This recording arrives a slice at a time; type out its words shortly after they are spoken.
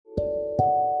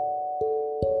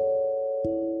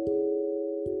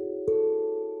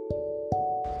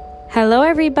Hello,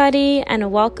 everybody,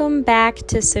 and welcome back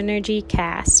to Synergy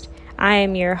Cast. I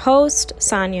am your host,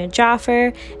 Sonia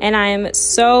Jaffer, and I am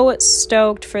so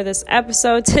stoked for this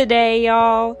episode today,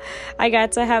 y'all. I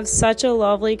got to have such a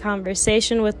lovely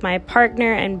conversation with my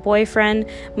partner and boyfriend,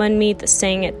 Manmeet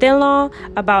Singh Dhillon,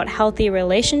 about healthy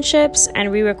relationships, and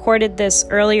we recorded this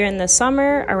earlier in the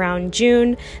summer, around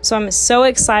June, so I'm so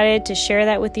excited to share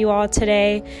that with you all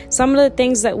today. Some of the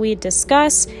things that we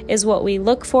discuss is what we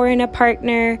look for in a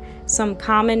partner, some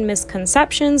common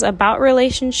misconceptions about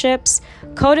relationships,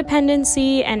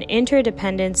 codependency and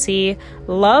interdependency,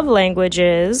 love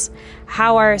languages,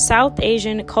 how our South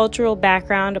Asian cultural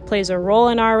background plays a role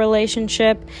in our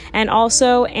relationship, and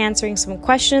also answering some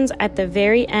questions at the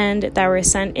very end that were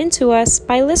sent into us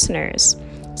by listeners.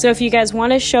 So if you guys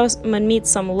want to show Manmeet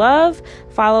some love,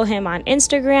 follow him on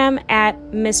Instagram at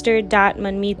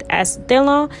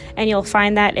Mr.ManmeetSDhillon, and you'll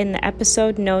find that in the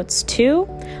episode notes too.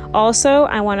 Also,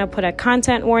 I want to put a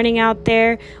content warning out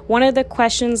there. One of the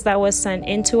questions that was sent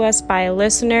into us by a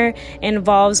listener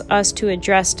involves us to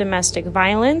address domestic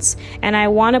violence, and I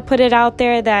want to put it out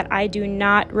there that I do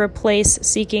not replace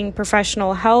seeking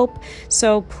professional help.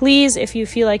 So please, if you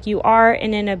feel like you are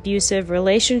in an abusive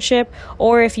relationship,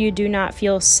 or if you do not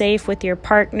feel safe with your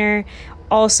partner,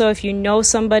 also, if you know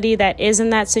somebody that is in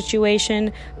that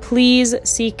situation, please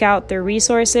seek out the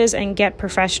resources and get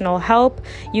professional help.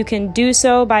 You can do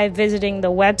so by visiting the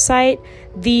website,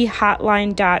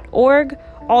 thehotline.org.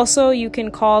 Also, you can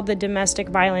call the domestic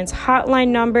violence hotline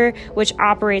number, which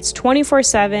operates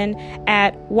 24/7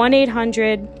 at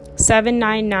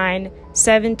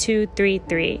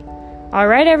 1-800-799-7233. All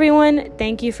right, everyone,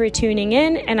 thank you for tuning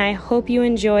in, and I hope you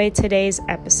enjoy today's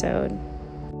episode.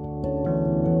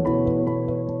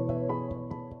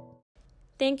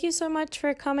 Thank you so much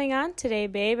for coming on today,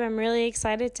 babe. I'm really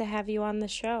excited to have you on the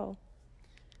show.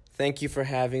 Thank you for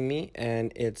having me,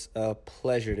 and it's a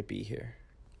pleasure to be here.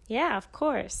 Yeah, of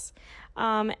course.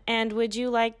 And would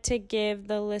you like to give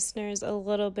the listeners a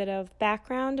little bit of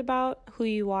background about who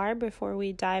you are before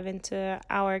we dive into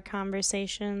our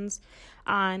conversations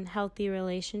on healthy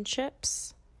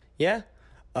relationships? Yeah.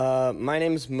 My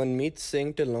name is Manmeet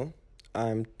Singh Dhillon.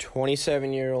 I'm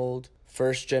 27-year-old.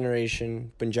 First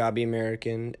generation Punjabi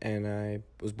American, and I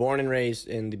was born and raised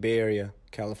in the Bay Area,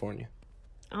 California.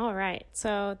 All right.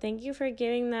 So thank you for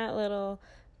giving that little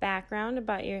background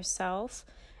about yourself.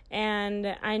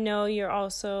 And I know you're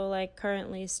also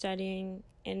currently studying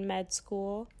in med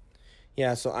school.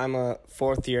 Yeah, so I'm a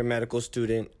fourth-year medical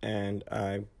student, and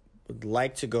I would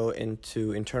like to go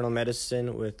into internal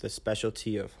medicine with the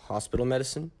specialty of hospital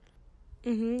medicine.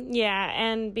 Yeah,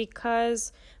 and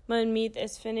because Manmeet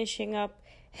is finishing up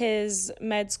his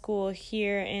med school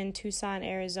here in Tucson,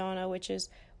 Arizona, which is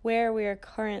where we are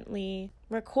currently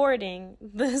recording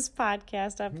this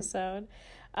podcast episode.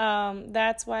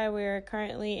 That's why we're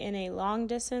currently in a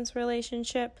long-distance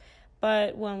relationship.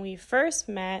 But when we first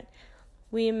met,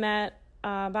 we met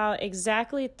about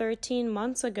exactly 13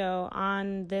 months ago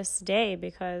on this day,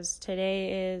 because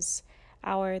today is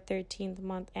our 13th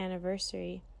month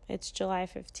anniversary. It's July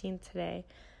 15th today.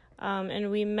 And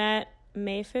we met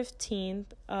May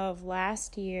 15th of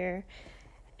last year.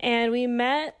 And we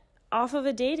met off of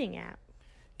a dating app.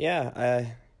 Yeah,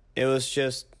 it was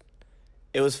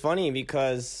funny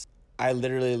because I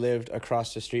literally lived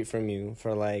across the street from you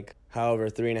for however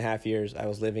 3.5 years. I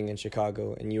was living in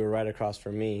Chicago, and you were right across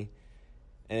from me.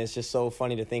 And it's just so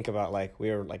funny to think about,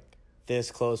 we were this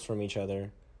close from each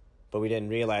other, but we didn't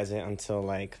realize it until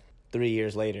 3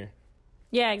 years later.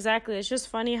 Yeah, exactly. It's just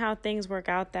funny how things work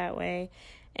out that way.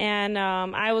 And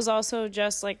I was also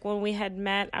just when we had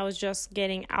met, I was just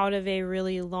getting out of a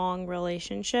really long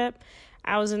relationship.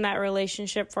 I was in that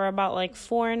relationship for about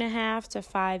 4.5 to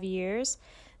 5 years.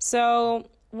 So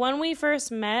when we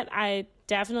first met, I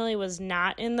definitely was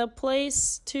not in the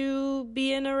place to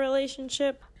be in a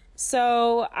relationship.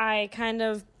 So I kind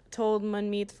of told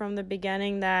Manmeet from the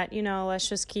beginning that, let's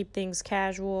just keep things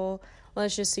casual.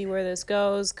 Let's just see where this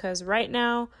goes, because right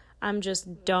now I'm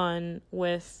just done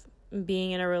with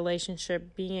being in a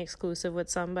relationship, being exclusive with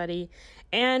somebody,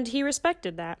 and he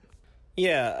respected that.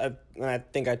 Yeah, I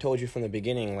think I told you from the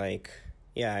beginning, I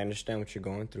understand what you're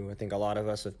going through. I think a lot of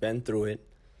us have been through it.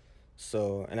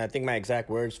 So, and I think my exact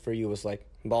words for you was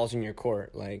balls in your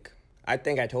court. I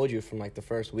think I told you from the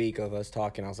first week of us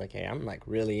talking, I was hey, I'm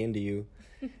really into you.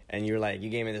 And you're you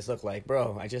gave me this look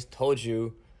bro, I just told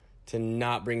you to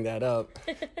not bring that up.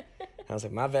 I was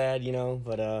my bad,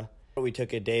 but we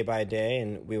took it day by day,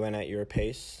 and we went at your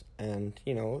pace, and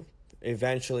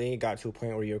eventually got to a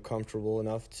point where you're comfortable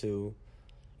enough to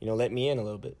let me in a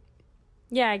little bit.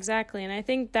 Yeah, exactly. And I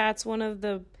think that's one of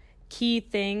the key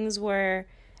things where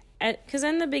because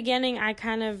in the beginning, I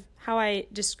kind of, how I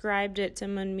described it to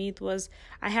Manmeet was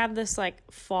I have this like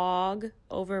fog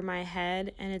over my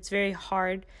head, and it's very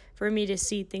hard for me to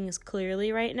see things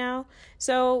clearly right now.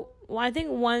 So I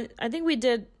think we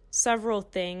did several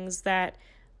things that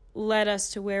led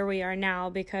us to where we are now,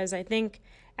 because I think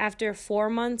after 4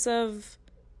 months of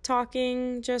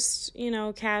talking just,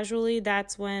 casually,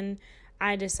 that's when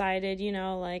I decided,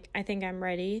 like, I think I'm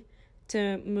ready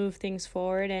to move things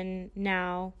forward. And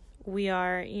now we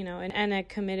are, in a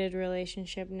committed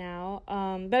relationship now.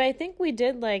 But I think we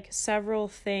did like several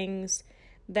things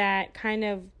that kind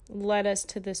of led us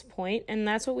to this point. And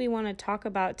that's what we want to talk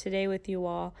about today with you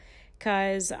all,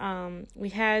 because we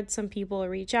had some people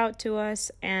reach out to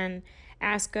us and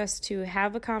ask us to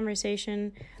have a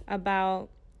conversation about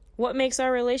what makes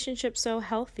our relationship so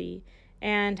healthy,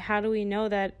 and how do we know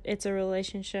that it's a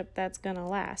relationship that's going to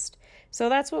last. So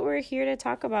that's what we're here to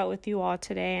talk about with you all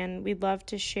today, and we'd love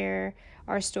to share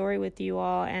our story with you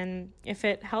all, and if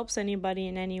it helps anybody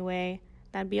in any way,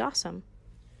 that'd be awesome.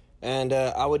 And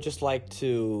I would just like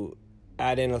to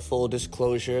add in a full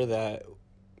disclosure that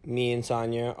me and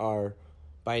Sonia are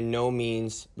by no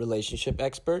means relationship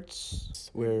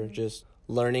experts. We're just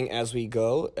learning as we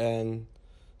go, and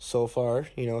so far,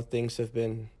 things have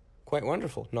been quite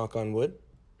wonderful, knock on wood.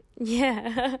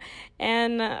 Yeah.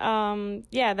 And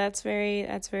that's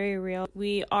very real.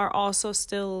 We are also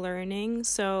still learning,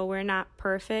 so we're not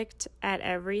perfect at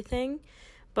everything,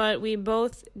 but we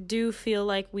both do feel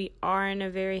like we are in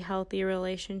a very healthy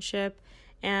relationship.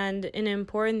 And an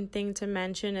important thing to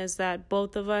mention is that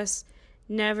both of us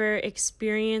never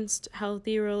experienced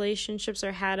healthy relationships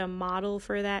or had a model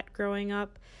for that growing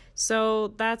up. So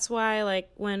that's why,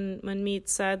 like, when Meet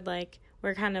said, like,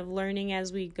 we're kind of learning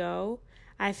as we go,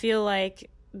 I feel like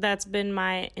that's been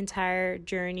my entire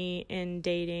journey in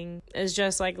dating, is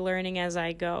just like learning as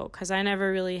I go, because I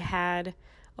never really had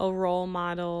a role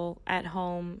model at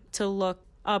home to look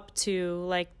up to,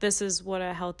 like, this is what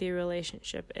a healthy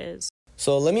relationship is.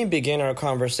 So let me begin our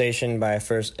conversation by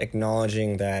first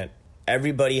acknowledging that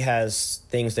everybody has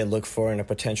things they look for in a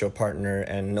potential partner,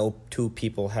 and no two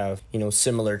people have,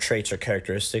 similar traits or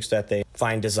characteristics that they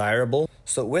find desirable.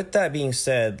 So with that being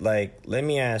said, like, let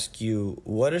me ask you,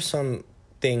 what are some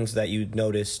things that you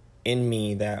noticed in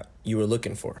me that you were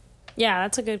looking for? Yeah,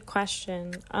 that's a good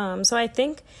question. So I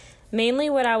think mainly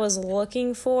what I was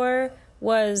looking for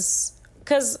was,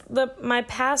 because my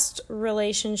past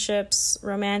relationships,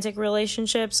 romantic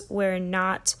relationships, were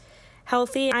not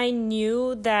healthy. I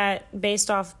knew that based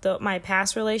off my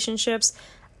past relationships,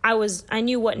 I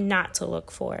knew what not to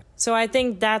look for. So I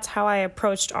think that's how I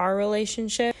approached our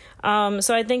relationship.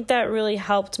 So I think that really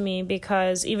helped me,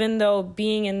 because even though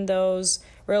being in those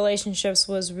relationships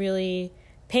was really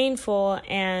painful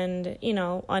and,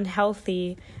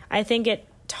 unhealthy, I think it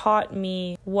taught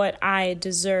me what I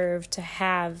deserve to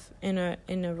have in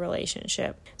a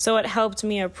relationship. So it helped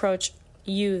me approach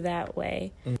you that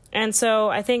way. And so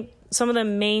I think some of the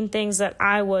main things that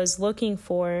I was looking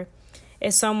for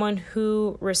is someone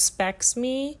who respects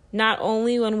me, not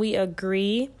only when we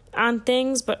agree on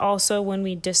things, but also when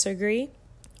we disagree.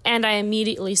 And I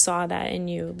immediately saw that in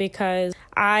you, because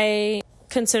I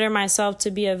consider myself to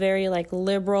be a very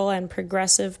liberal and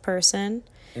progressive person.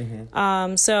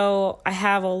 Mm-hmm. So I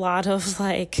have a lot of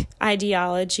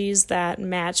ideologies that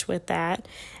match with that.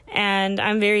 And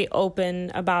I'm very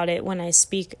open about it when I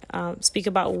speak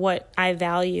about what I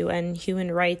value and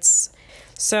human rights.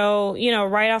 So,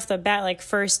 right off the bat,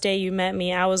 first day you met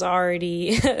me, I was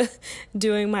already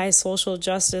doing my social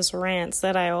justice rants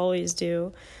that I always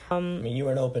do. You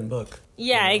were an open book.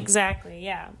 Yeah, exactly.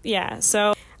 Yeah.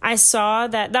 So I saw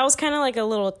that was kind of like a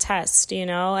little test,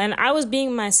 and I was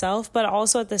being myself, but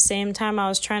also at the same time, I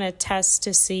was trying to test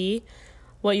to see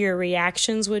what your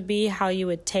reactions would be, how you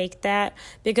would take that.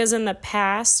 Because in the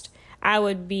past, I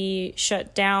would be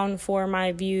shut down for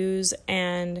my views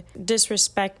and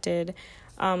disrespected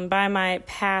by my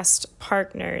past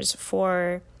partners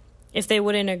for if they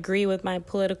wouldn't agree with my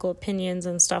political opinions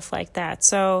and stuff like that.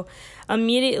 So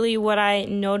immediately what I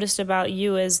noticed about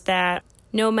you is that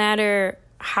no matter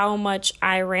how much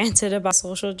I ranted about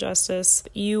social justice,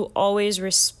 you always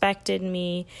respected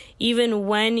me, even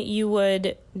when you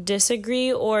would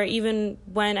disagree, or even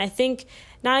when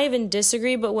not even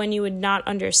disagree, but when you would not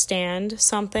understand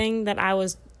something that I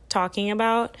was talking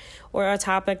about or a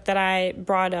topic that I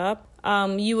brought up.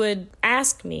 You would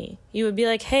ask me. You would be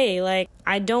like, hey,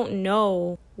 I don't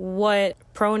know what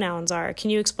pronouns are.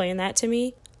 Can you explain that to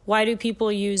me? Why do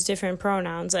people use different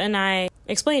pronouns? And I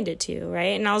explained it to you,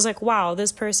 right? And I was like, wow,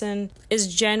 this person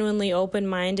is genuinely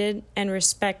open-minded and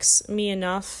respects me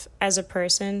enough as a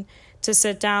person to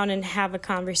sit down and have a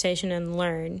conversation and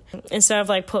learn instead of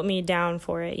like put me down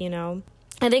for it, you know?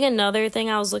 I think another thing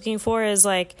I was looking for is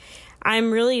like,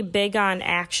 I'm really big on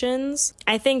actions.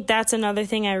 I think that's another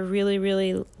thing I really,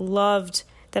 really loved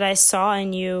that I saw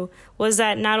in you, was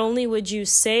that not only would you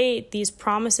say these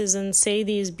promises and say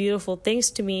these beautiful things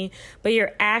to me, but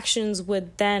your actions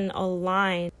would then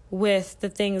align with the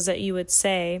things that you would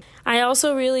say. I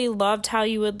also really loved how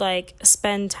you would like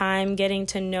spend time getting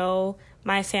to know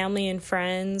my family and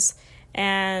friends,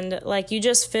 and like you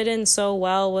just fit in so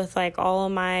well with like all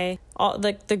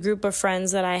the group of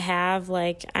friends that I have.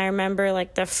 Like I remember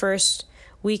like the first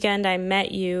weekend I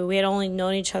met you, we had only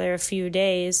known each other a few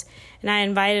days, and I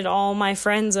invited all my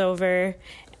friends over,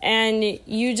 and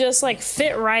you just like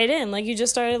fit right in. Like you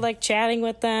just started like chatting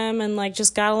with them and like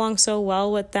just got along so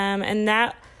well with them, and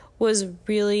that was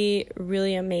really,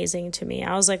 really amazing to me.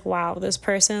 I was like, wow, this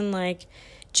person like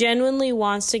genuinely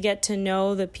wants to get to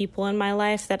know the people in my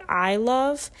life that I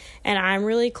love and I'm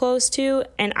really close to,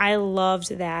 and I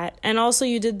loved that. And also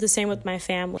you did the same with my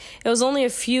family. It was only a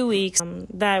few weeks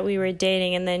that we were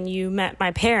dating, and then you met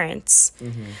my parents,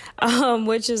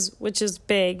 which is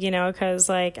big, you know, because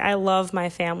like I love my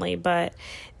family, but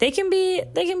they can be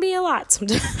a lot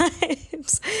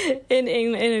sometimes in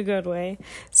a good way.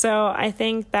 So I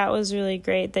think that was really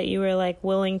great that you were like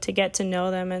willing to get to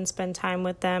know them and spend time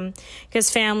with them,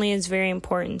 because family is very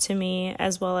important to me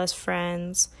as well as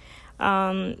friends.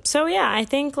 So yeah, I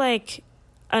think like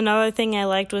another thing I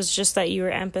liked was just that you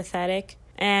were empathetic,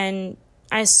 and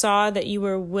I saw that you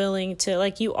were willing to,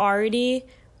 like, you already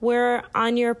were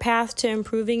on your path to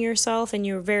improving yourself, and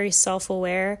you were very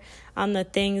self-aware on the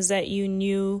things that you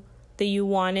knew that you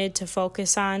wanted to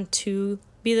focus on to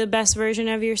be the best version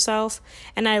of yourself.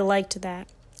 And I liked that,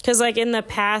 because like in the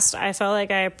past I felt like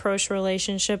I approached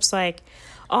relationships like,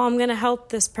 oh, I'm gonna help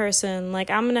this person, like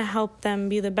I'm gonna help them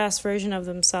be the best version of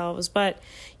themselves. But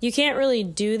you can't really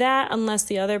do that unless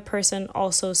the other person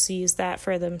also sees that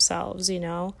for themselves, you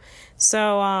know?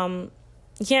 So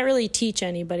you can't really teach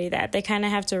anybody that. They kind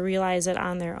of have to realize it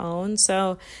on their own.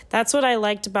 So that's what I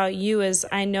liked about you, is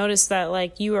I noticed that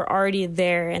like you were already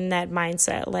there in that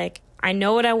mindset. Like, I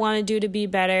know what I want to do to be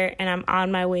better, and I'm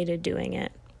on my way to doing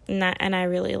it. And I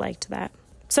really liked that.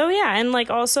 So yeah, and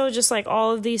like also just like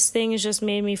all of these things just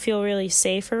made me feel really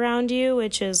safe around you,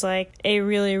 which is like a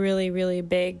really, really, really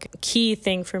big key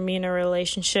thing for me in a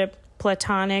relationship,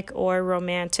 platonic or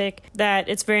romantic, that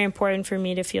it's very important for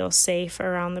me to feel safe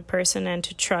around the person and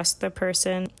to trust the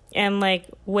person. And like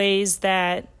ways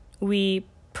that we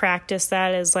practice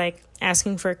that is like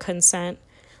asking for consent.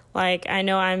 Like, I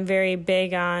know I'm very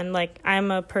big on, like, I'm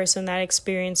a person that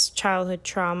experienced childhood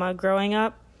trauma growing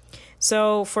up.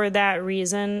 So for that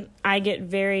reason, I get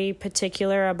very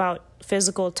particular about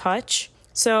physical touch.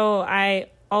 So I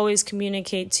always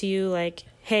communicate to you like,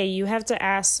 hey, you have to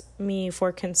ask me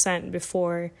for consent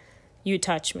before you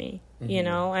touch me, you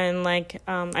know? And like,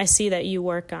 I see that you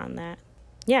work on that.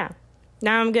 Yeah.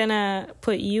 Now I'm going to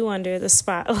put you under the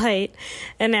spotlight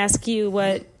and ask you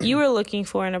what you were looking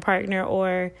for in a partner,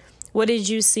 or what did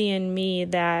you see in me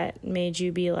that made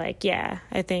you be like, yeah,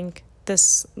 I think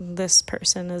this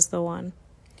person is the one.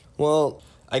 Well,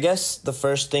 I guess the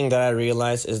first thing that I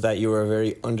realized is that you were a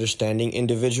very understanding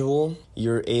individual.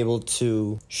 You're able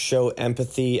to show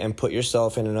empathy and put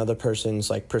yourself in another person's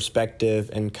like perspective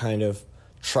and kind of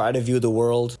try to view the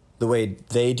world the way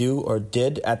they do or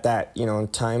did at that,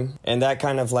 time. And that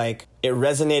kind of like, it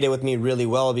resonated with me really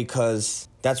well, because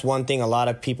that's one thing a lot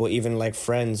of people, even like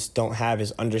friends, don't have,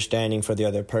 is understanding for the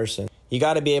other person. You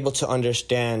got to be able to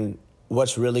understand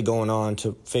what's really going on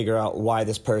to figure out why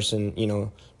this person,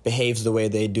 behaves the way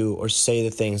they do, or say the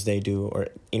things they do, or,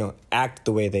 act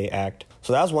the way they act.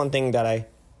 So that was one thing that I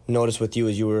noticed with you,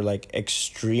 is you were like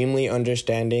extremely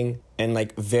understanding and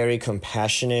like very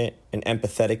compassionate and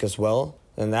empathetic as well.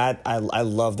 And that, I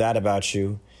love that about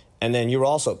you. And then you were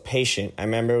also patient. I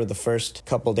remember the first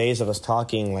couple days of us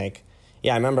talking, like,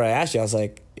 I remember I asked you, I was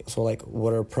like, so like,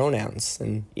 what are pronouns?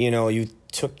 And, you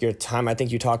took your time. I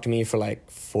think you talked to me for like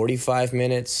 45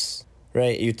 minutes,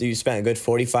 right? You spent a good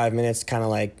 45 minutes kind of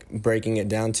like breaking it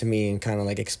down to me and kind of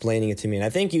like explaining it to me. And I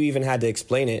think you even had to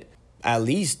explain it at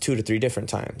least 2 to 3 different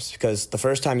times, because the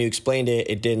first time you explained it,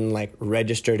 it didn't like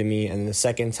register to me. And the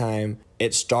second time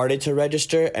it started to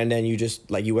register, and then you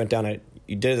just like, you went down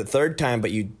you did it the third time,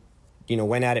 but you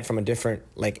went at it from a different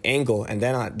like angle. And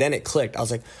then it clicked. I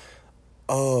was like,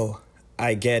 oh,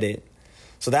 I get it.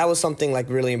 So that was something like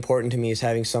really important to me, is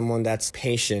having someone that's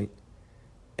patient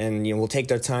and, will take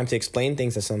their time to explain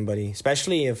things to somebody,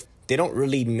 especially if they don't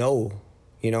really know,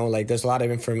 like there's a lot of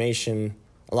information,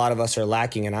 a lot of us are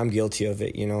lacking, and I'm guilty of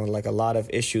it, like a lot of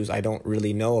issues I don't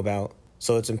really know about.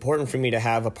 So it's important for me to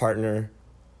have a partner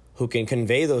who can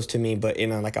convey those to me, but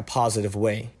in a positive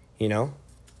way,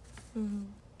 Mm-hmm.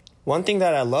 One thing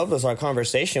that I loved was our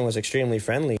conversation was extremely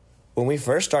friendly. When we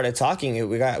first started talking,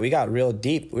 we got real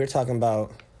deep. We were talking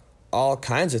about all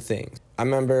kinds of things. I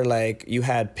remember you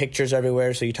had pictures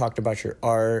everywhere, so you talked about your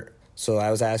art. So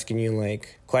I was asking you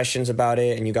questions about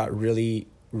it, and you got really,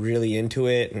 really into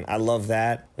it, and I love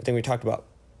that. I think we talked about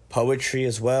poetry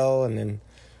as well, and then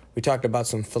we talked about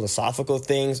some philosophical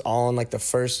things all in the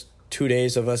first 2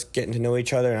 days of us getting to know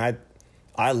each other, and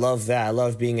I love that. I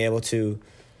love being able to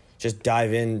just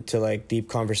dive into deep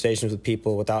conversations with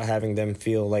people without having them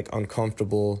feel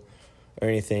uncomfortable or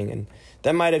anything. And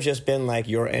that might have just been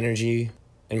your energy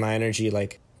and my energy,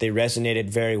 they resonated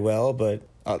very well, but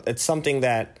it's something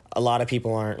that a lot of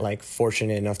people aren't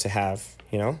fortunate enough to have,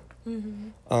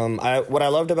 Mm-hmm. What I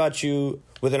loved about you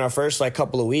within our first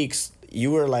couple of weeks,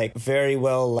 you were very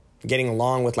well getting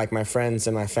along with my friends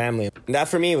and my family. And that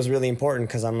for me was really important,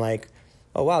 because I'm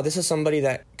oh wow, this is somebody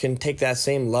that can take that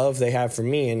same love they have for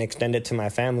me and extend it to my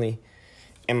family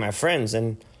and my friends.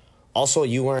 And also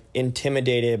you weren't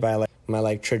intimidated by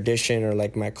my tradition or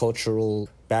my cultural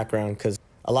background, because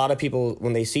a lot of people,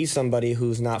 when they see somebody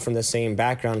who's not from the same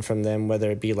background from them,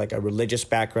 whether it be a religious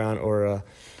background or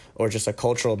just a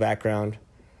cultural background,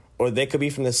 or they could be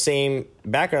from the same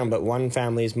background, but one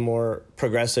family is more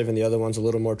progressive and the other one's a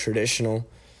little more traditional.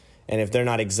 And if they're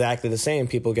not exactly the same,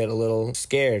 people get a little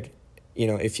scared,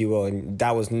 if you will. And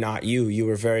that was not you. You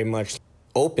were very much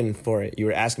open for it. You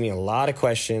were asking me a lot of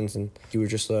questions, and you were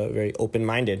just very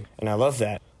open-minded. And I love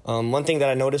that. One thing that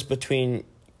I noticed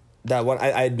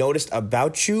I noticed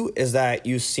about you is that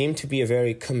you seem to be a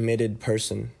very committed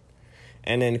person.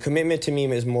 And then commitment to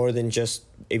me is more than just,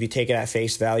 if you take it at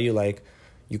face value,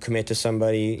 you commit to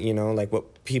somebody,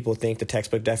 what people think the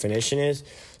textbook definition is.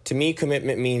 To me,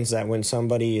 commitment means that when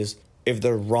somebody if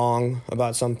they're wrong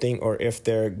about something, or if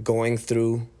they're going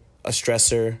through a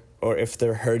stressor, or if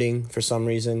they're hurting for some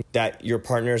reason, that your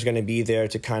partner is going to be there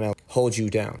to kind of hold you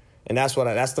down. And that's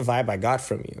the vibe I got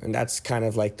from you. And that's kind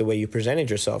of the way you presented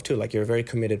yourself too. You're a very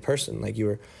committed person.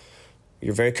 You're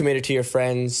very committed to your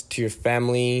friends, to your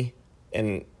family.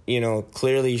 And,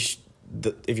 clearly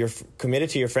if you're committed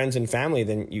to your friends and family,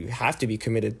 then you have to be a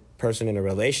committed person in a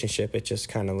relationship. It just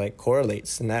kind of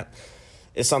correlates. And that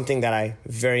is something that I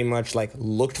very much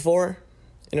looked for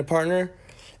in a partner.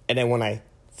 And then when I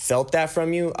felt that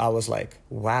from you, I was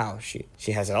wow,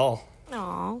 she has it all.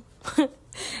 Aw.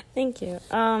 Thank you.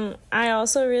 I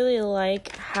also really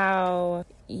like how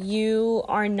you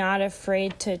are not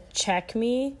afraid to check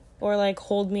me or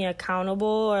hold me accountable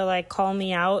or call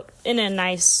me out in a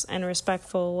nice and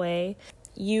respectful way.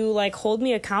 You hold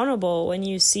me accountable when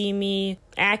you see me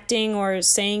acting or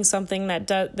saying something that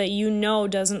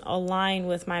doesn't align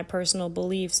with my personal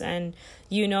beliefs, and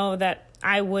that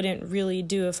I wouldn't really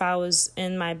do if I was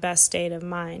in my best state of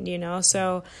mind,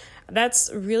 So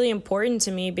that's really important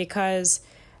to me, because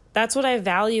that's what I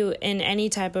value in any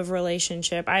type of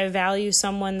relationship. I value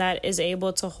someone that is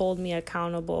able to hold me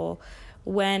accountable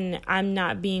when I'm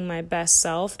not being my best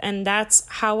self. And that's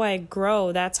how I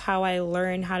grow. That's how I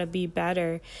learn how to be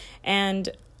better. And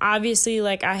obviously,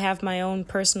 I have my own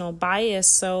personal bias.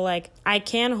 So, I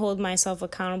can hold myself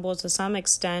accountable to some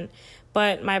extent,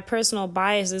 but my personal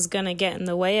bias is going to get in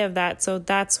the way of that. So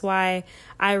that's why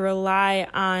I rely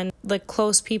on the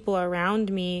close people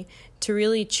around me to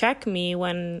really check me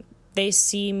when they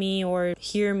see me or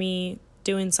hear me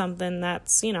doing something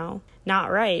that's,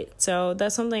 not right. So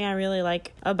that's something I really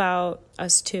like about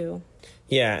us too.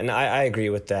 Yeah, and I agree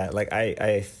with that.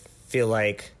 I feel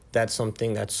that's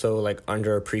something that's so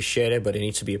underappreciated, but it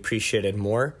needs to be appreciated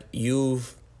more.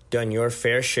 You've done your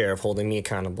fair share of holding me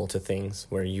accountable to things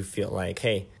where you feel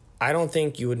hey, I don't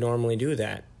think you would normally do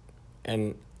that.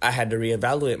 And I had to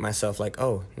reevaluate myself,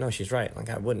 oh, no, she's right.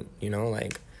 I wouldn't,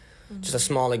 Mm-hmm. Just a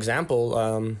small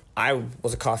example, I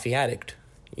was a coffee addict,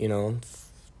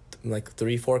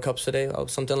 3-4 cups a day,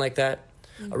 something like that.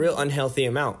 Mm-hmm. A real unhealthy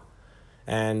amount.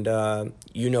 And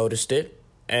you noticed it,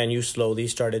 and you slowly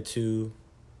started to,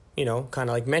 kind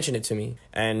of mention it to me.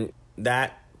 And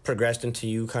that progressed into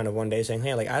you kind of one day saying,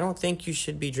 hey, I don't think you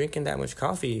should be drinking that much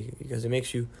coffee because it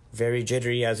makes you very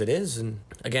jittery as it is. And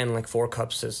again, 4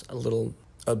 cups is a little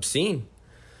obscene.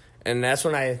 And that's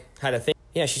when I had to think,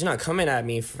 yeah, she's not coming at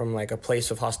me from a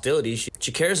place of hostility.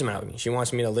 She cares about me. She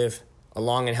wants me to live a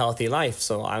long and healthy life.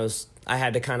 So I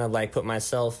had to kind of I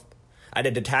had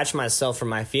to detach myself from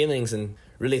my feelings and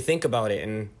really think about it.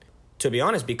 And to be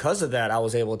honest, because of that, I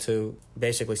was able to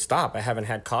basically stop. I haven't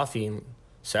had coffee in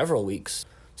several weeks.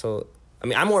 So I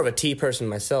mean, I'm more of a tea person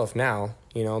myself now,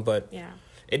 you know, but Yeah.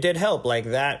 it did help. Like,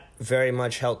 that very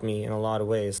much helped me in a lot of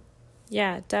ways.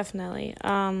 Yeah, definitely.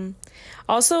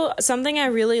 Also, something I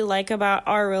really like about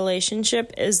our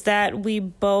relationship is that we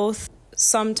both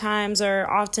sometimes or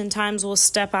oftentimes will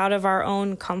step out of our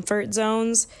own comfort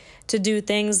zones to do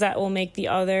things that will make the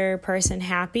other person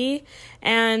happy.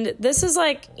 And this is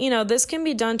like, you know, this can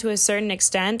be done to a certain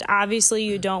extent. Obviously,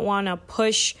 you don't want to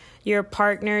push your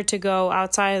partner to go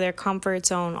outside of their comfort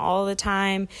zone all the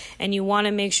time, and you want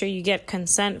to make sure you get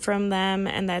consent from them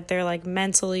and that they're like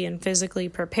mentally and physically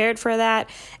prepared for that,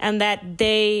 and that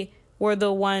they were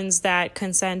the ones that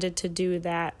consented to do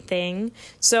that thing.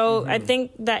 So I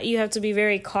think that you have to be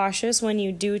very cautious when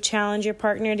you do challenge your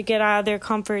partner to get out of their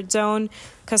comfort zone,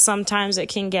 because sometimes it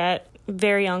can get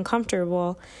very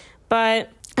uncomfortable. But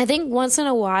I think once in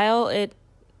a while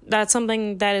that's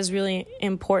something that is really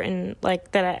important,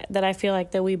 like that I feel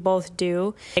like that we both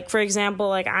do. Like, for example,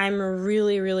 like I'm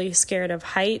really, really scared of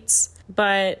heights,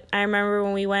 but I remember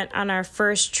when we went on our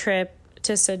first trip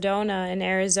to Sedona in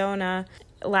Arizona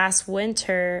last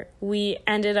winter, we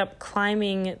ended up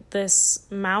climbing this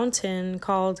mountain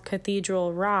called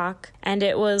Cathedral Rock, and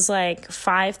it was like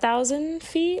 5,000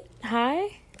 feet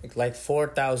high. Like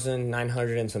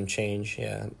 4,900 and some change,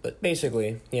 yeah. But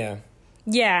basically, yeah.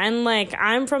 Yeah, and like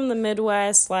I'm from the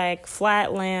Midwest, like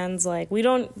flatlands, like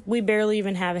we barely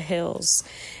even have hills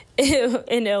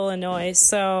in Illinois.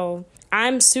 So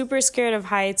I'm super scared of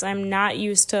heights. I'm not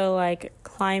used to like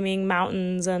climbing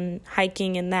mountains and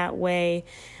hiking in that way.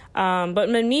 But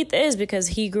Manmeet is, because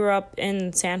he grew up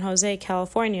in San Jose,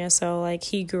 California. So like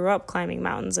he grew up climbing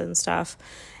mountains and stuff,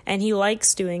 and he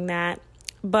likes doing that.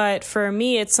 But for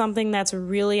me, it's something that's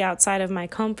really outside of my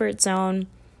comfort zone.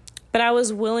 But I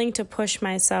was willing to push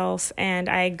myself, and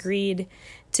I agreed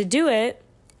to do it.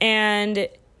 And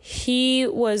he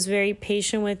was very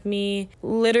patient with me,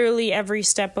 literally every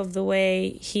step of the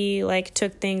way. He like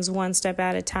took things one step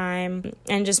at a time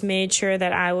and just made sure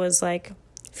that I was like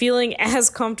feeling as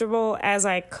comfortable as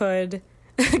I could,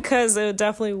 because it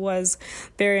definitely was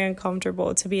very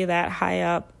uncomfortable to be that high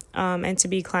up. And to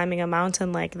be climbing a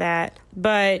mountain like that.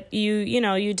 But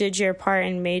you did your part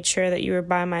and made sure that you were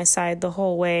by my side the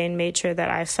whole way, and made sure that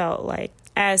I felt like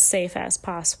as safe as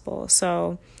possible.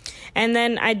 So, and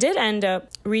then I did end up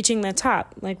reaching the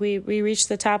top. Like we reached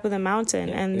the top of the mountain,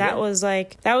 and that was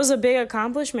a big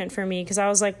accomplishment for me, because I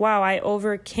was like, wow, I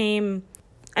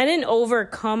didn't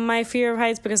overcome my fear of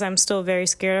heights, because I'm still very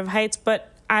scared of heights, but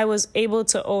I was able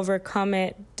to overcome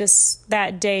it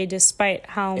that day, despite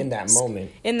how... In that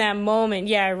moment,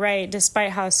 yeah, right.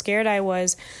 Despite how scared I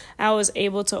was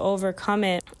able to overcome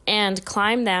it and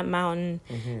climb that mountain.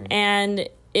 Mm-hmm. And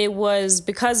it was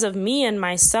because of me and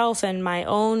myself and my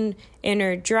own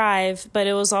inner drive, but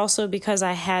it was also because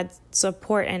I had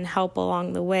support and help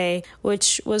along the way,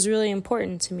 which was really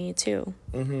important to me, too.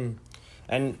 Mm-hmm.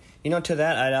 And... to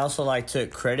that, I'd also like to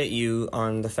credit you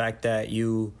on the fact that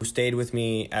you stayed with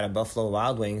me at a Buffalo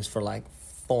Wild Wings for like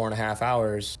 4.5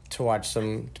 hours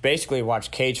to basically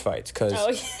watch cage fights. Because,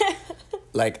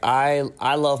 like, I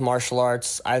love martial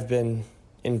arts. I've been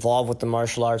involved with the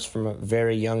martial arts from a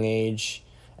very young age.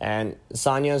 And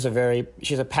Sonia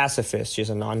she's a pacifist. She's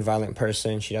a nonviolent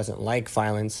person. She doesn't like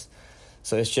violence.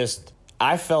 So it's just,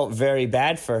 I felt very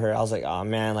bad for her. I was like, oh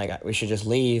man, like we should just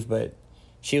leave. But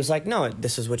she was like, no,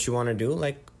 this is what you want to do.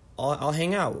 Like, I'll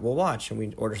hang out. We'll watch. And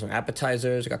we ordered some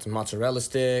appetizers. Got some mozzarella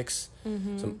sticks,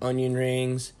 some onion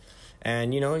rings.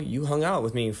 And, you hung out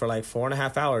with me for like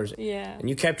 4.5 hours. Yeah. And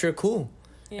you kept your cool.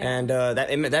 Yeah. And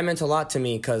that meant a lot to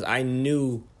me, because I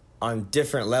knew on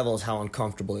different levels how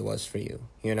uncomfortable it was for you,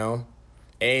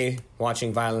 A,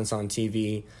 watching violence on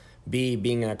TV. B,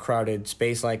 being in a crowded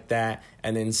space like that.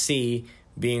 And then C,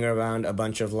 being around a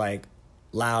bunch of like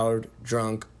loud,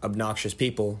 drunk, obnoxious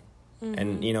people. Mm-hmm.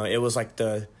 And, it was like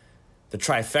the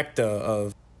trifecta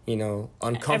of,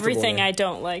 uncomfortable. Everything I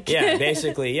don't like. Yeah,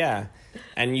 basically, yeah.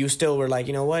 And you still were like,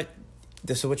 you know what?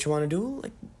 This is what you want to do?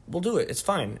 Like, we'll do it. It's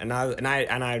fine. And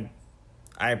I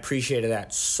appreciated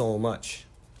that so much.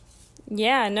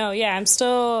 Yeah, no, yeah. I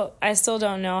still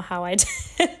don't know how I did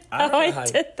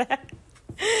did that.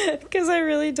 Because I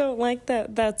really don't like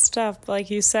that stuff, like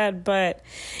you said. But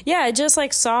yeah, I just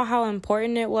like saw how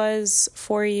important it was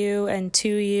for you and to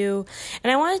you,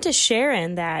 and I wanted to share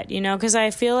in that, because I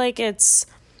feel like it's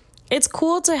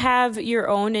cool to have your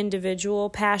own individual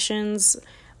passions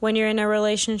when you're in a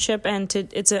relationship, and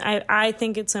I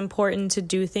think it's important to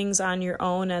do things on your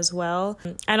own as well.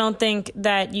 I don't think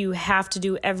that you have to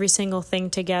do every single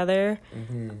thing together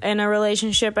in a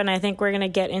relationship, and I think we're going to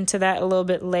get into that a little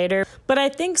bit later. But I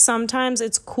think sometimes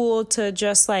it's cool to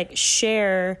just like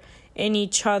share in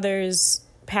each other's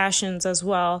passions as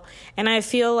well. And I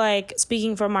feel like,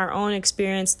 speaking from our own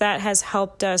experience, that has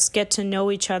helped us get to know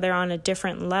each other on a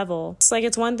different level.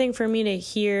 It's one thing for me to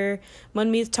hear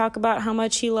Manmeet talk about how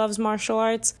much he loves martial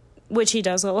arts, which he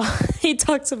does a lot. He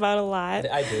talks about a lot.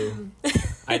 I do.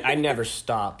 I never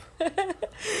stop.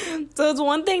 So it's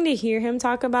one thing to hear him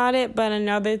talk about it, but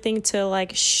another thing to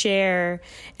like share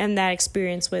in that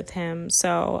experience with him.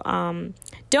 So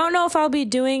don't know if I'll be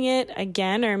doing it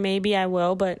again, or maybe I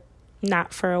will, but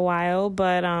not for a while.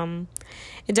 But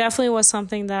it definitely was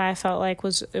something that I felt like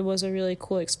was a really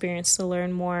cool experience to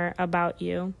learn more about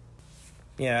you.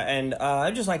 Yeah, and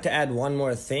I'd just like to add one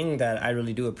more thing that I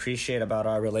really do appreciate about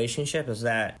our relationship is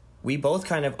that we both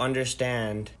kind of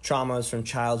understand traumas from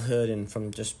childhood and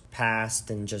from just past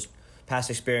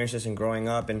experiences and growing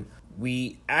up, and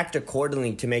we act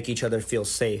accordingly to make each other feel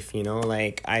safe, you know?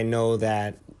 Like, I know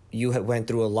that you went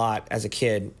through a lot as a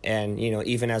kid, and, you know,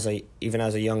 even as a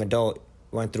young adult,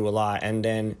 went through a lot, and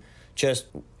then just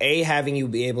having you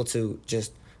be able to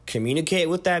just communicate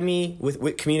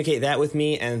communicate that with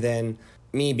me, and then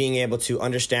me being able to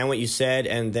understand what you said,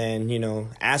 and then, you know,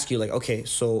 ask you like, okay,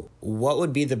 so what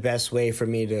would be the best way for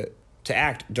me to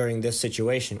act during this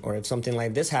situation? Or if something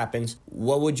like this happens,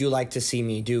 what would you like to see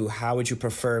me do? How would you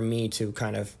prefer me to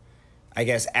kind of, I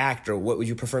guess, act? Or what would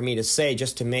you prefer me to say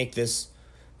just to make this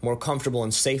more comfortable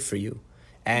and safe for you?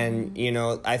 And, you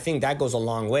know, I think that goes a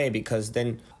long way, because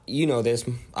then, you know this,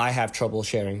 I have trouble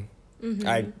sharing.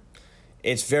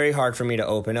 It's very hard for me to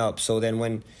open up. So then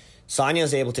when Sonia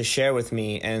is able to share with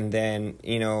me, and then,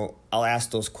 you know, I'll ask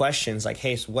those questions like,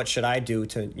 hey, so what should I do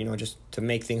to, you know, just to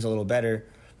make things a little better,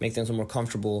 make things a little more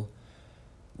comfortable?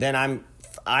 Then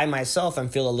I myself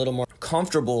feel a little more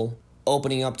comfortable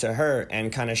opening up to her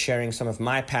and kind of sharing some of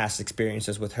my past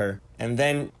experiences with her. And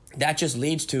then that just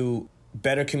leads to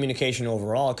better communication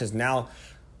overall, because now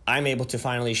I'm able to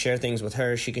finally share things with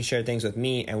her. She can share things with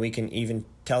me, and we can even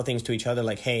tell things to each other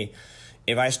like, hey,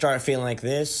 if I start feeling like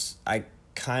this, I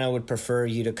kind of would prefer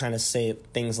you to kind of say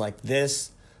things like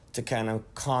this to kind of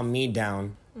calm me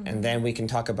down. And then we can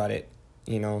talk about it,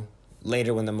 you know,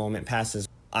 later when the moment passes.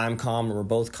 I'm calm, or we're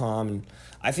both calm. And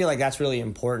I feel like that's really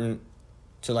important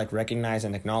to like recognize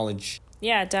and acknowledge.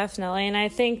 Yeah, definitely. And I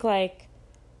think like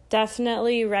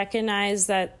definitely recognize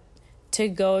that to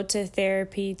go to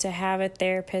therapy, to have a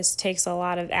therapist, takes a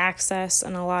lot of access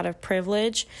and a lot of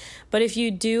privilege. But if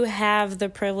you do have the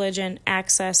privilege and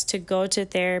access to go to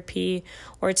therapy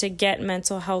or to get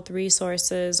mental health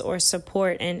resources or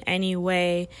support in any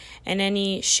way, in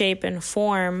any shape and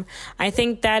form, I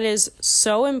think that is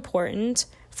so important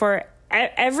for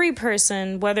every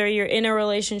person, whether you're in a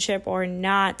relationship or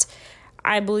not.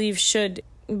 I believe should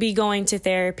be going to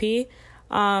therapy.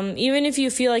 Even if you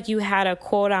feel like you had a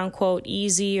quote unquote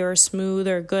easy or smooth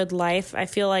or good life, I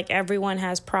feel like everyone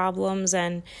has problems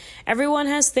and everyone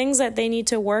has things that they need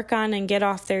to work on and get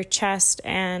off their chest.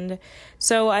 And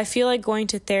so I feel like going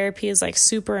to therapy is like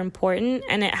super important,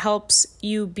 and it helps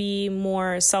you be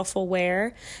more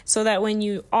self-aware so that when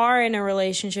you are in a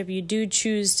relationship, you do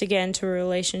choose to get into a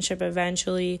relationship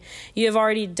eventually, you have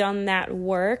already done that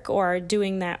work or are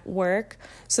doing that work.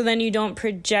 So then you don't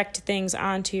project things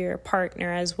onto your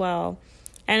partner as well.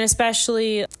 And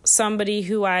especially somebody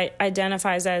who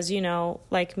identifies as, you know,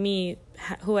 like me,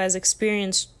 who has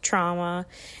experienced trauma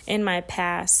in my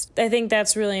past. I think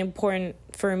that's really important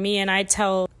for me. And I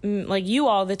tell like you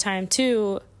all the time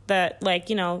too, that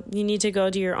like, you know, you need to go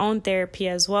to your own therapy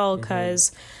as well,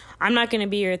 because I'm not going to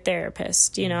be your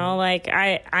therapist, you know, like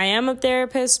I am a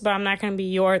therapist, but I'm not going to be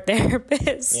your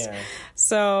therapist. Yeah.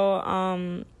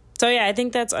 So yeah, I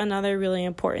think that's another really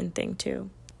important thing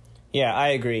too. Yeah, I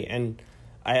agree. And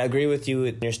I agree with you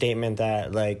in your statement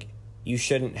that like you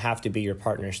shouldn't have to be your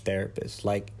partner's therapist.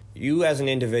 Like, you as an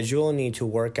individual need to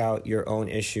work out your own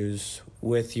issues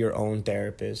with your own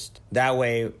therapist. That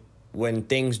way, when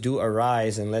things do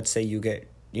arise, and let's say you get,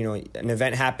 you know, an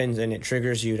event happens and it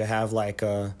triggers you to have like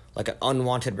an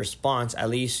unwanted response, at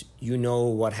least you know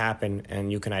what happened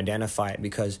and you can identify it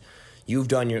because you've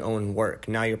done your own work.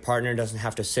 Now your partner doesn't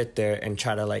have to sit there and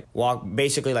try to like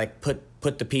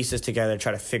put the pieces together,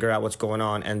 try to figure out what's going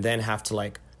on, and then have to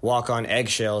like walk on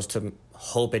eggshells to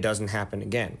hope it doesn't happen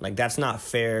again. Like, that's not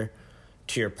fair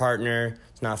to your partner.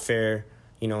 It's not fair,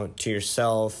 you know, to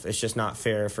yourself. It's just not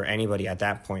fair for anybody at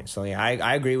that point. So yeah,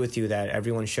 I agree with you that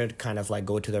everyone should kind of like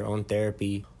go to their own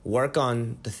therapy, work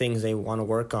on the things they want to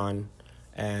work on,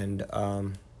 and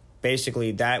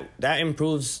basically that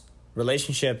improves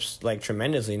relationships like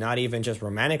tremendously. Not even just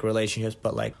romantic relationships,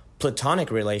 but like platonic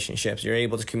relationships. You're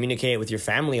able to communicate with your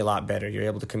family a lot better. You're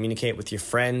able to communicate with your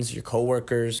friends, your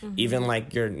coworkers, even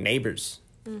like your neighbors.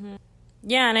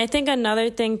 Yeah, and I think another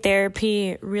thing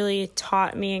therapy really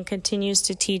taught me and continues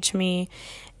to teach me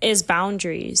is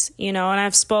boundaries, and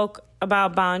I've spoke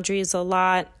about boundaries a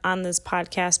lot on this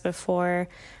podcast before.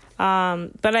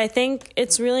 But I think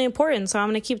it's really important. So I'm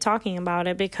going to keep talking about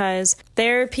it because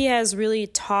therapy has really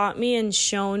taught me and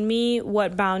shown me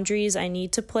what boundaries I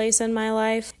need to place in my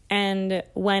life and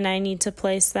when I need to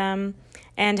place them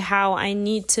and how I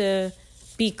need to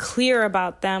be clear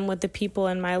about them with the people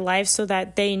in my life so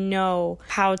that they know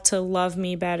how to love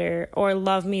me better or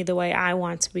love me the way I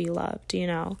want to be loved,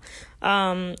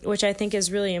 which I think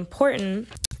is really important.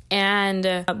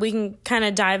 And we can kind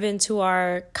of dive into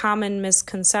our common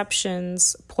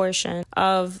misconceptions portion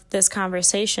of this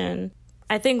conversation.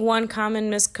 I think one common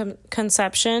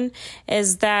misconception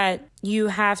is that you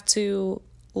have to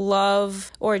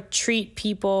love or treat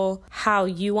people how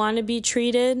you want to be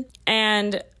treated.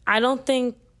 And I don't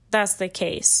think that's the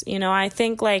case. I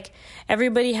think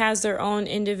everybody has their own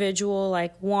individual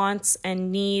wants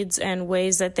and needs and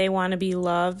ways that they want to be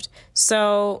loved.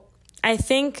 So I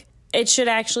think it should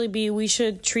actually be we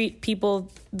should treat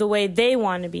people the way they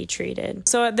want to be treated.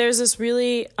 So there's this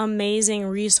really amazing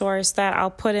resource that I'll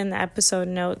put in the episode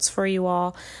notes for you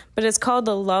all, but it's called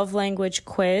the Love Language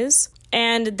Quiz.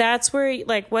 And that's where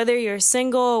whether you're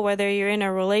single, whether you're in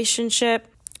a relationship,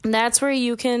 that's where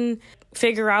you can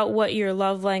figure out what your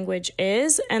love language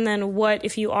is. And then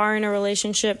if you are in a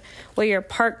relationship, what your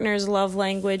partner's love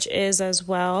language is as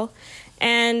well.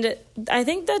 And I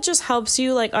think that just helps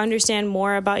you understand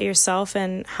more about yourself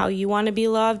and how you want to be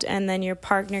loved, and then your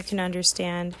partner can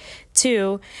understand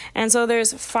too. And so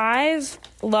there's 5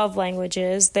 love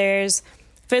languages. There's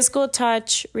physical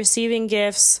touch, receiving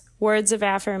gifts, words of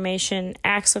affirmation,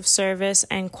 acts of service,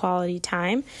 and quality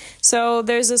time. So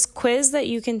there's this quiz that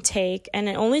you can take, and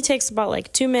it only takes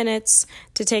about 2 minutes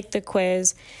to take the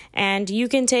quiz. And you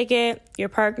can take it, your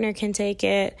partner can take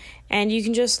it, and you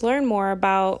can just learn more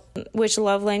about which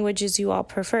love languages you all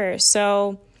prefer.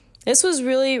 So this was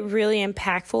really, really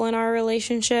impactful in our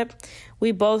relationship.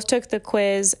 We both took the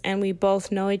quiz and we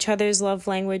both know each other's love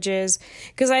languages.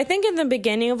 Because I think in the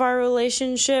beginning of our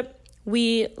relationship,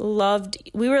 we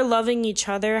were loving each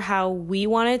other how we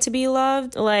wanted to be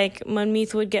loved.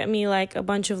 Manmeet would get me a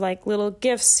bunch of little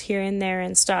gifts here and there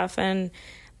and stuff. And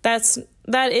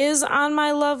that is on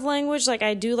my love language.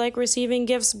 I do like receiving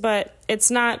gifts, but it's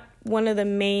not one of the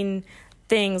main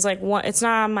things. It's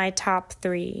not on my top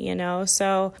 3,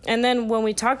 So, and then when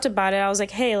we talked about it, I was like,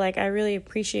 hey, I really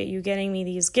appreciate you getting me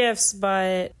these gifts,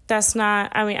 but that's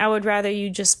not, I would rather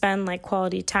you just spend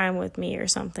quality time with me or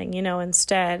something,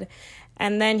 instead.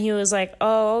 And then he was like,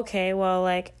 oh, okay, well,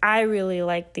 I really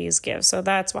like these gifts, so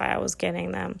that's why I was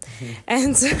getting them.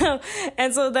 Mm-hmm.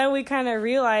 And so then we kind of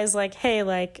realized, hey,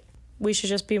 we should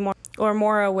just be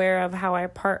more aware of how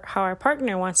our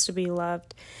partner wants to be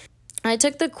loved. I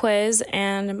took the quiz,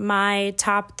 and my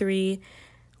top 3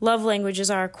 love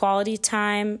languages are quality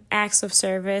time, acts of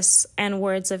service, and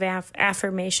words of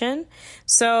affirmation.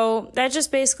 So that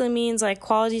just basically means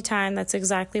quality time. That's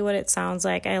exactly what it sounds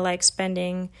like. I like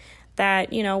spending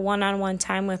that, one-on-one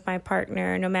time with my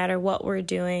partner, no matter what we're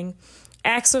doing.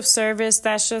 Acts of service,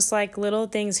 that's just little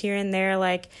things here and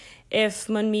there. If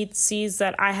Manmeet sees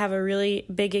that I have a really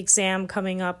big exam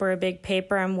coming up or a big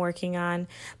paper I'm working on,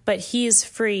 but he's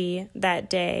free that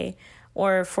day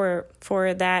or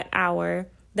for that hour,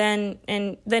 then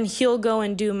he'll go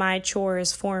and do my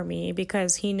chores for me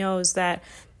because he knows that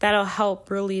that'll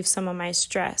help relieve some of my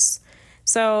stress.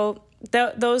 So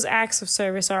those acts of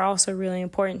service are also really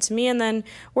important to me. And then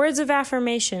words of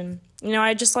affirmation.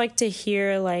 I just like to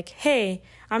hear hey,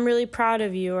 I'm really proud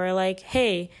of you, or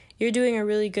hey, you're doing a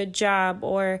really good job,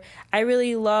 or I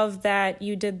really love that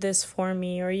you did this for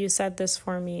me, or you said this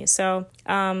for me. So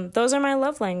those are my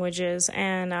love languages.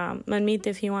 And Manmeet,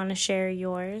 if you want to share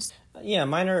yours. Yeah,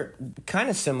 mine are kind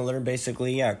of similar,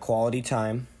 basically. Yeah, quality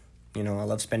time. I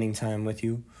love spending time with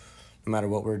you, no matter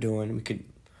what we're doing.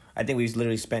 I think we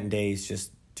literally spent days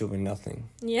just doing nothing.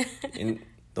 Yeah. And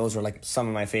those are some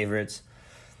of my favorites.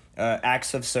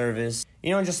 Acts of service.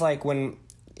 Just when,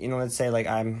 let's say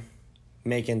I'm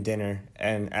making dinner,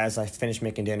 and as I finish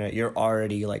making dinner, you're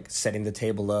already setting the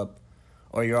table up,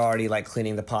 or you're already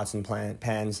cleaning the pots and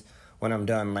pans when I'm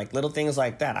done. Little things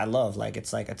like that I love.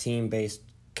 It's a team-based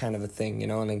kind of a thing,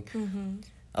 and mm-hmm.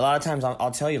 A lot of times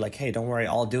I'll tell you hey, don't worry,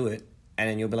 I'll do it, and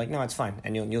then you'll be like, no, it's fine,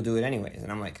 and you'll do it anyways,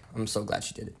 and I'm like, I'm so glad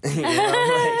she did it.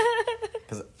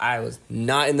 Because I was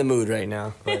not in the mood right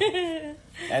now. But.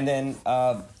 And then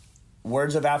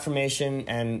words of affirmation,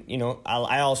 and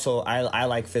I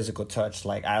like physical touch.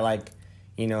 I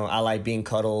like being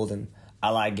cuddled, and I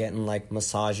like getting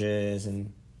massages,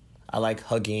 and I like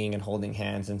hugging and holding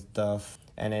hands and stuff.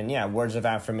 And then, yeah, words of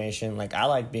affirmation. Like, I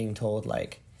like being told,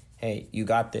 like, hey, you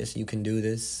got this, you can do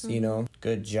this, you know,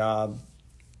 good job.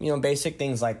 You know, basic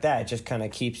things like that. It just kind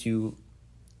of keeps you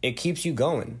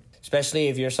going. Especially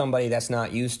if you're somebody that's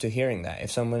not used to hearing that.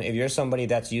 If you're somebody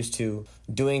that's used to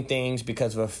doing things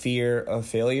because of a fear of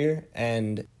failure,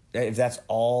 and if that's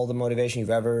all the motivation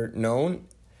you've ever known,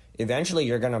 eventually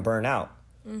you're going to burn out.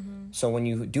 So when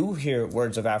you do hear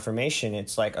words of affirmation,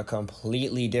 it's like a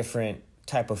completely different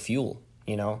type of fuel,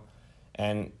 you know,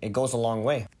 and it goes a long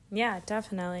way. Yeah,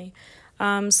 definitely.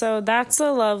 So that's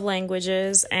the love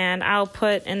languages, and I'll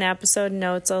put in the episode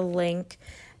notes a link.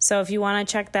 So if you want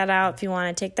to check that out, if you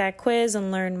want to take that quiz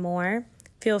and learn more,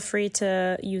 feel free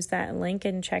to use that link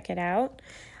and check it out.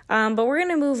 But we're going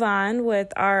to move on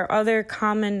with our other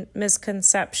common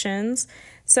misconceptions.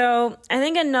 So I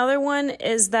think another one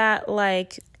is that,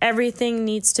 like, everything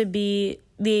needs to be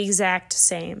the exact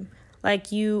same. Like,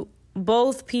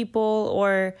 both people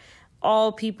or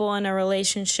all people in a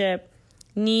relationship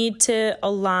need to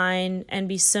align and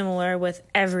be similar with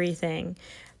everything.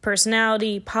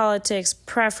 Personality, politics,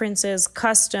 preferences,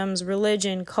 customs,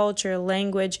 religion, culture,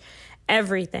 language,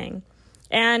 everything.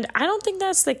 And I don't think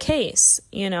that's the case,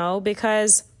 you know,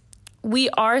 because we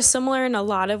are similar in a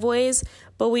lot of ways,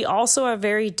 but we also are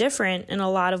very different in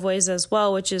a lot of ways as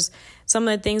well, which is some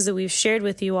of the things that we've shared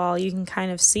with you all. You can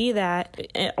kind of see that.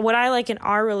 What I like in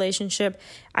our relationship,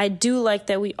 I do like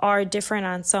that we are different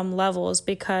on some levels,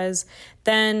 because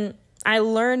then I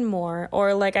learn more,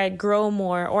 or like I grow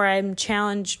more, or I'm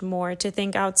challenged more to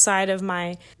think outside of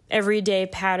my everyday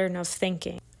pattern of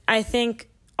thinking. I think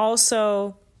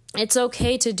also it's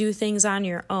okay to do things on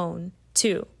your own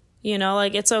too. You know,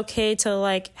 like, it's okay to,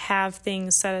 like, have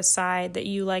things set aside that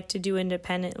you like to do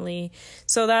independently.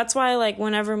 So that's why, like,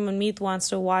 whenever Manmeet wants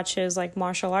to watch his, like,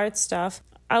 martial arts stuff,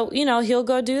 he'll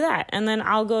go do that. And then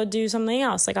I'll go do something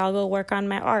else. Like, I'll go work on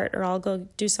my art, or I'll go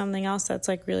do something else that's,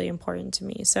 like, really important to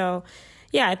me. So,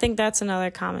 yeah, I think that's another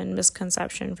common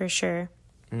misconception for sure.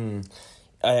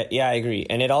 Yeah, I agree.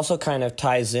 And it also kind of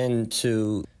ties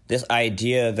into this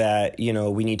idea that, you know,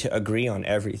 we need to agree on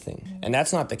everything. And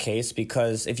that's not the case,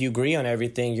 because if you agree on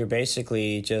everything, you're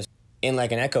basically just in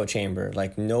like an echo chamber,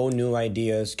 like no new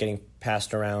ideas getting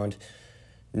passed around,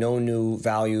 no new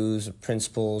values,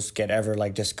 principles get ever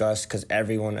like discussed, because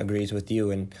everyone agrees with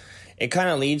you. And it kind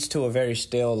of leads to a very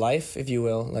stale life, if you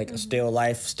will, like a stale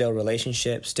life, stale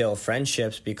relationship, stale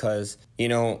friendships, because, you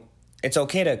know, it's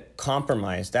okay to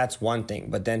compromise. That's one thing.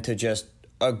 But then to just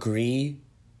agree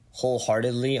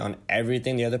wholeheartedly on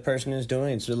everything the other person is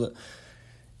doing,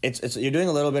 it's you're doing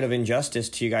a little bit of injustice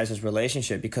to you guys'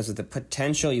 relationship, because of the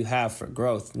potential you have for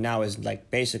growth now is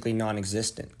like basically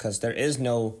non-existent, because there is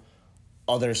no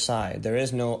other side, there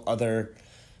is no other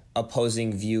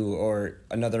opposing view or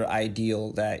another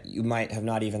ideal that you might have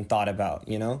not even thought about,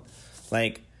 you know?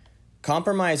 Like,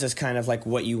 compromise is kind of like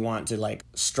what you want to like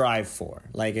strive for.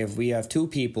 Like, if we have two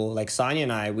people, like Sonia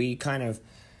and I, we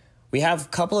have a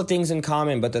couple of things in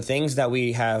common, but the things that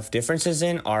we have differences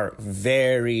in are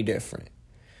very different.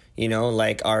 You know,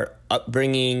 like our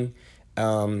upbringing,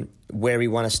 where we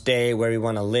want to stay, where we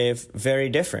want to live, very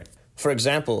different. For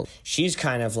example, she's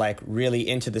kind of like really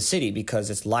into the city because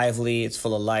it's lively, it's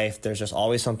full of life, there's just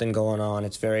always something going on,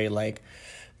 it's very like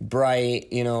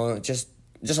bright, you know, just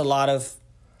a lot of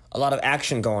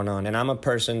action going on. And I'm a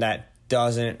person that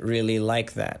doesn't really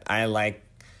like that. I like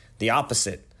the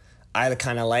opposite. I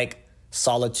kind of like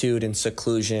solitude and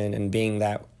seclusion and being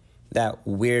that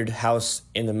weird house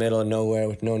in the middle of nowhere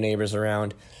with no neighbors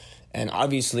around. And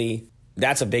obviously,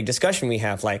 that's a big discussion we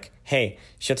have. Like, hey,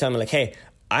 she'll tell me like, hey,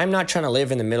 I'm not trying to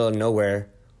live in the middle of nowhere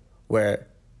where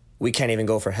we can't even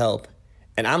go for help.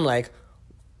 And I'm like,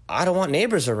 I don't want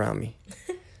neighbors around me.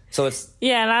 So it's...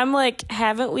 Yeah, and I'm like,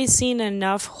 haven't we seen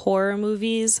enough horror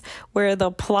movies where the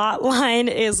plot line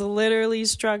is literally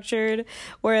structured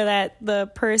where that the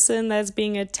person that's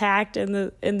being attacked in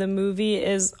the movie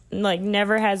is like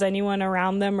never has anyone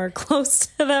around them or close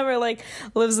to them, or like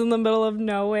lives in the middle of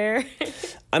nowhere?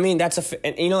 I mean, that's a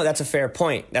fair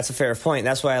point. That's a fair point.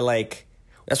 That's why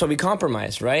we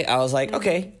compromised, right? I was like,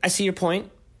 okay, I see your point.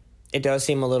 It does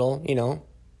seem a little, you know,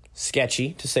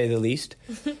 sketchy to say the least.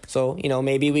 So, you know,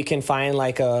 maybe we can find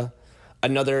like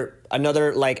another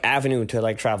like avenue to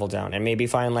like travel down, and maybe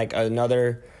find like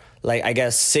another, like, I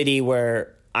guess, city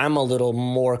where I'm a little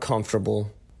more comfortable,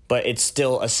 but it's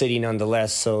still a city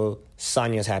nonetheless. So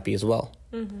Sonia's happy as well.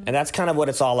 And that's kind of what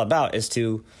it's all about, is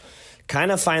to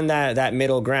kind of find that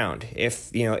middle ground.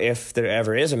 If there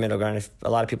ever is a middle ground, if a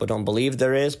lot of people don't believe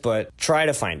there is, but try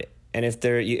to find it. And if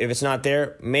it's not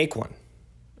there, make one.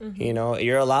 You know,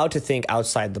 you're allowed to think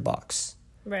outside the box.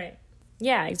 Right.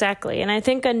 Yeah, exactly. And I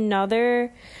think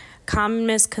another common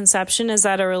misconception is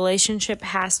that a relationship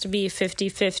has to be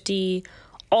 50-50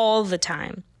 all the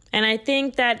time. And I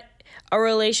think that a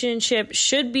relationship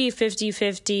should be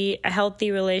 50-50, a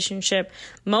healthy relationship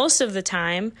most of the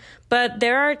time. But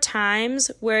there are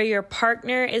times where your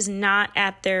partner is not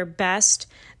at their best.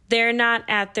 They're not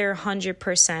at their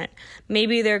 100%.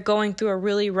 Maybe they're going through a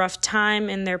really rough time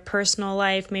in their personal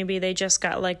life. Maybe they just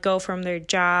got let go from their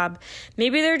job.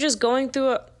 Maybe they're just going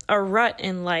through a rut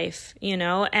in life,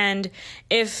 and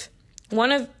if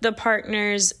one of the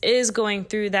partners is going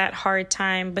through that hard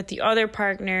time, but the other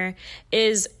partner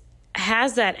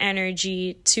has that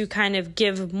energy to kind of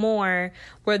give more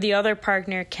where the other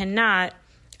partner cannot,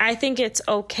 I think it's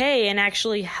okay and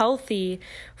actually healthy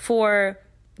for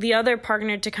the other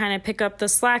partner to kind of pick up the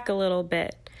slack a little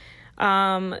bit.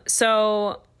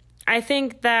 So I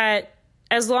think that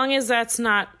as long as that's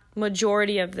not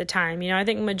majority of the time, I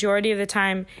think majority of the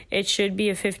time it should be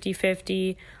a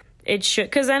 50-50. It should,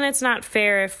 because then it's not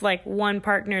fair if like one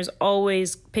partner is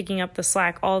always picking up the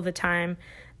slack all the time.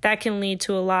 That can lead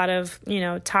to a lot of,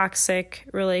 toxic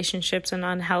relationships and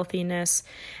unhealthiness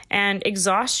and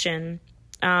exhaustion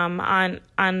on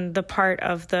the part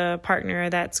of the partner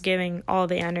that's giving all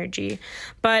the energy.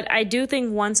 But I do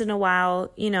think once in a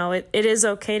while, it is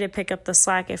okay to pick up the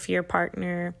slack if your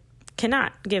partner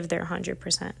cannot give their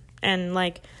 100%. And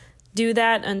like do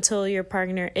that until your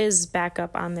partner is back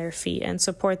up on their feet and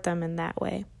support them in that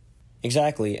way.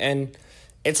 Exactly. And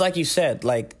it's like you said,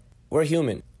 like we're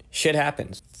human. Shit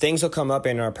happens. Things will come up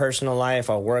in our personal life,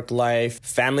 our work life,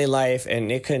 family life, and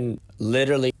it can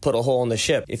literally put a hole in the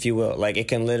ship, if you will. Like it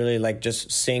can literally like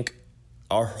just sink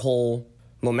our whole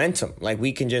momentum. Like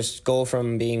we can just go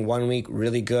from being 1 week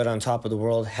really good on top of the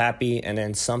world, happy, and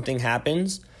then something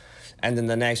happens. And then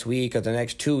the next week or the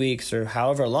next 2 weeks or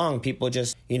however long, people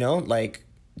just, like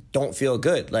don't feel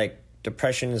good. Like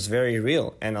depression is very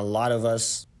real. And a lot of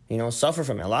us, suffer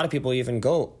from it. A lot of people even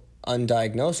go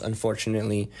undiagnosed,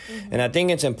 unfortunately. Mm-hmm. And I think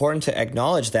it's important to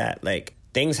acknowledge that, like,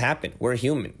 things happen. We're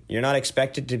human. You're not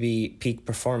expected to be peak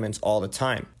performance all the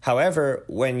time. However,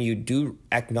 when you do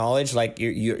acknowledge, like,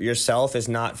 yourself is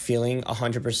not feeling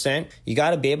 100%, you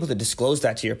got to be able to disclose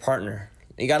that to your partner.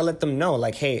 You got to let them know,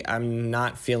 like, hey, I'm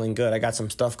not feeling good. I got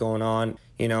some stuff going on,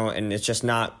 and it's just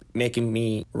not making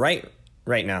me right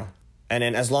now. And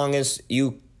then as long as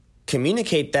you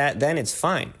communicate that, then it's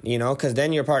fine, because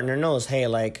then your partner knows, hey,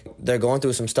 like they're going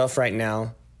through some stuff right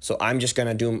now, so I'm just going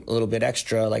to do a little bit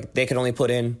extra. Like they can only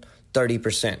put in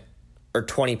 30% or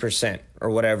 20% or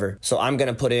whatever. So I'm going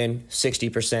to put in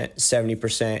 60%,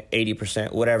 70%,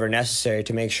 80%, whatever necessary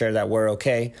to make sure that we're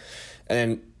okay.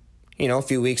 And then, a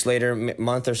few weeks later,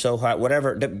 month or so,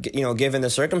 whatever, given the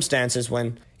circumstances,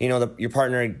 when, your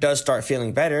partner does start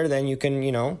feeling better, then you can,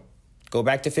 go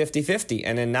back to 50-50.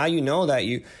 And then now that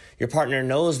your partner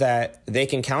knows that they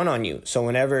can count on you. So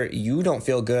whenever you don't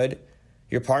feel good,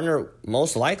 your partner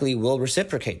most likely will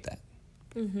reciprocate that.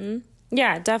 Mm-hmm.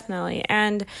 Yeah, definitely.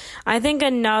 And I think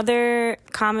another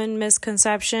common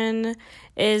misconception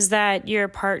is that your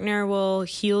partner will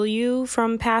heal you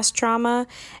from past trauma.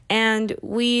 And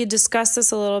we discussed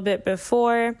this a little bit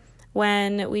before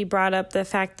when we brought up the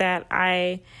fact that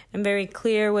I am very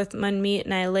clear with Manmeet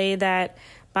and I lay that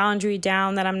boundary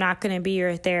down that I'm not going to be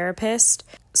your therapist.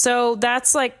 So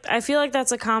that's I feel like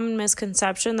that's a common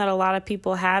misconception that a lot of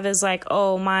people have, is like,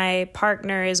 oh, my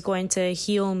partner is going to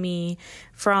heal me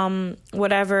from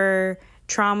whatever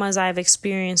traumas I've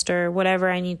experienced or whatever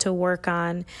I need to work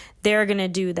on. They're going to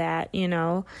do that,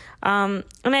 And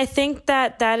I think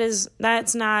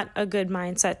that's not a good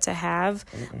mindset to have.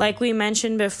 Mm-hmm. Like we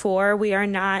mentioned before, we are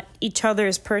not each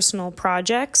other's personal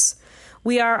projects.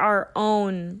 We are our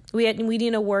own. We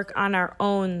need to work on our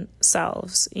own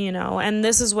selves, and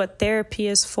this is what therapy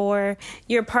is for.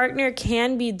 Your partner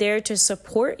can be there to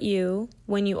support you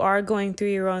when you are going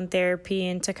through your own therapy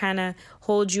and to kind of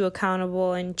hold you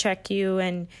accountable and check you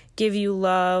and give you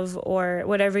love or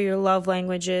whatever your love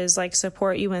language is, like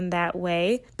support you in that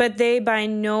way. But they by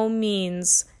no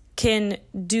means can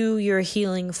do your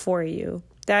healing for you.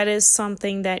 That is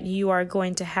something that you are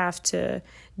going to have to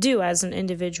do as an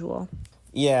individual.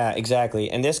 Yeah, exactly.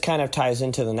 And this kind of ties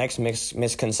into the next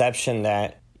misconception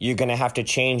that you're going to have to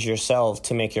change yourself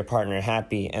to make your partner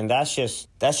happy. And that's just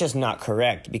not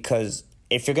correct, because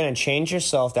if you're going to change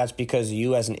yourself, that's because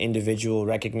you as an individual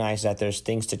recognize that there's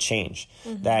things to change,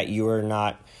 mm-hmm. that you are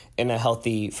not in a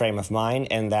healthy frame of mind,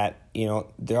 and that,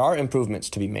 there are improvements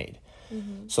to be made.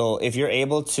 Mm-hmm. So if you're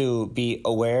able to be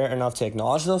aware enough to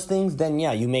acknowledge those things, then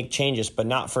yeah, you make changes, but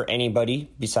not for anybody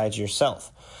besides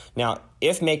yourself. Now,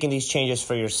 if making these changes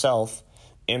for yourself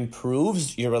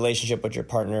improves your relationship with your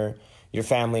partner, your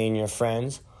family and your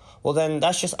friends, well, then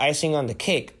that's just icing on the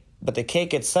cake. But the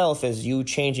cake itself is you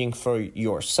changing for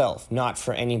yourself, not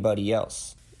for anybody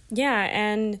else. Yeah,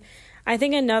 and I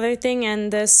think another thing,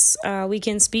 and this we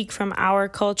can speak from our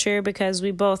culture because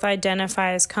we both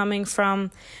identify as coming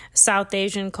from South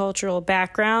Asian cultural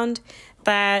background,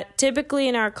 that typically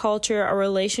in our culture, a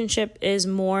relationship is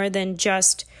more than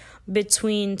just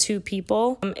between two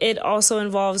people. It also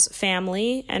involves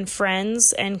family and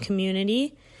friends and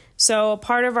community. So a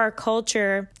part of our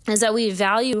culture is that we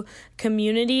value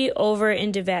community over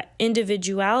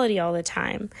individuality all the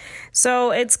time.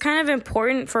 So it's kind of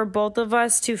important for both of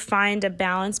us to find a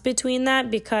balance between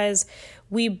that because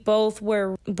we both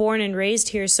were born and raised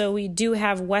here. So we do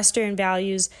have Western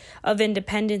values of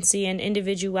independency and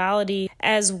individuality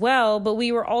as well. But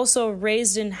we were also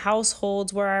raised in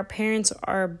households where our parents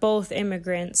are both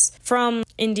immigrants from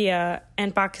India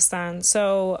and Pakistan.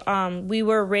 So we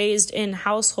were raised in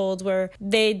households where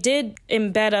they did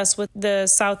embed us with the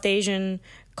South Asian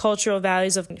cultural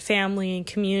values of family and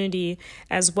community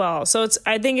as well. So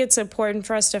I think it's important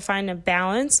for us to find a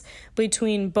balance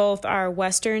between both our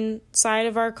Western side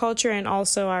of our culture and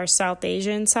also our South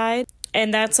Asian side.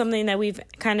 And that's something that we've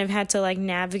kind of had to like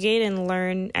navigate and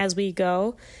learn as we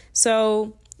go.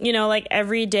 So, you know, like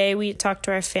every day we talk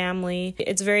to our family.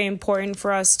 It's very important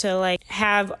for us to like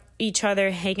have each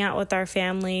other hang out with our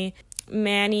family.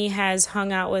 Manny has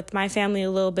hung out with my family a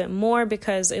little bit more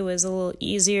because it was a little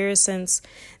easier since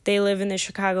they live in the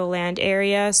Chicagoland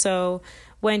area. So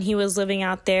when he was living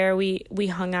out there, we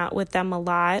hung out with them a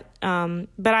lot.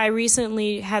 But I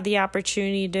recently had the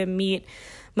opportunity to meet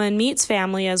Manmeet's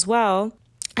family as well.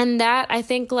 And that, I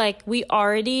think, like, we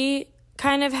already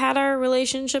kind of had our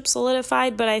relationship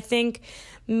solidified, but I think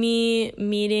me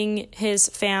meeting his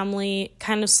family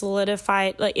kind of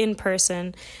solidified, like in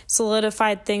person,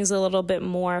 solidified things a little bit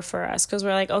more for us because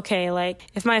we're like, okay, like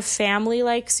if my family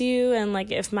likes you and like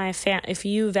if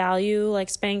you value like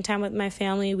spending time with my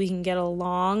family, we can get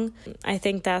along. I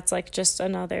think that's like just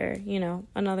another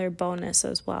bonus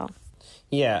as well.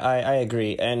 Yeah, I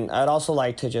agree. And I'd also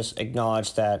like to just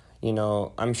acknowledge that, you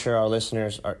know, I'm sure our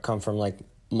listeners come from like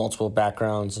multiple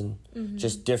backgrounds and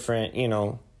just different, you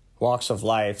know, walks of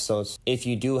life. So if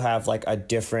you do have like a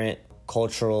different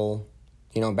cultural,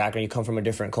 you know, background, you come from a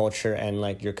different culture and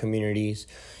like your community's,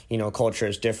 you know, culture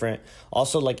is different.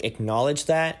 Also like acknowledge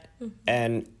that.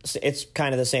 And it's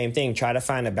kind of the same thing. Try to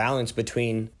find a balance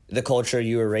between the culture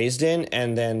you were raised in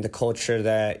and then the culture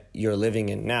that you're living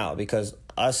in now. Because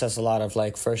us as a lot of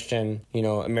like first gen, you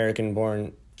know, American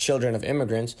born children of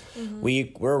immigrants,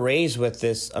 we're raised with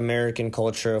this American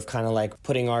culture of kind of like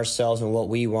putting ourselves and what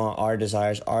we want, our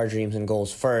desires, our dreams and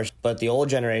goals first. But the old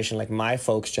generation, like my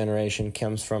folks' generation,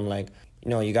 comes from like, you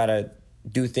know, you got to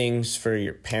do things for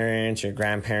your parents, your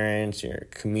grandparents, your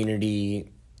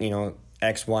community, you know,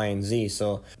 X, Y, and Z.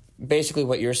 So basically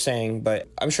what you're saying, but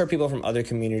I'm sure people from other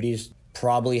communities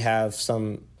probably have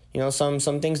some, you know, some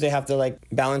things they have to like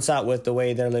balance out with the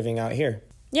way they're living out here.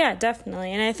 Yeah,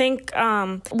 definitely. And I think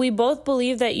we both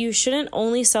believe that you shouldn't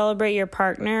only celebrate your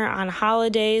partner on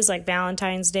holidays like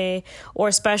Valentine's Day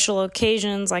or special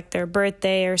occasions like their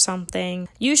birthday or something.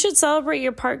 You should celebrate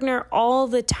your partner all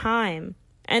the time.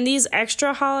 And these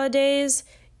extra holidays,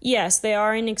 yes, they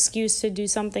are an excuse to do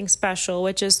something special,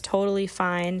 which is totally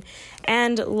fine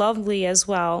and lovely as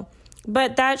well.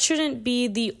 But that shouldn't be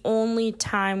the only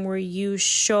time where you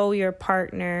show your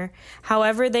partner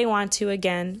however they want to.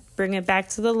 Again, bring it back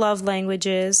to the love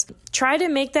languages. Try to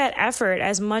make that effort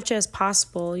as much as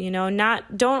possible. You know,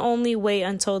 don't only wait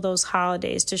until those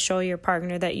holidays to show your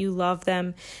partner that you love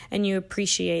them and you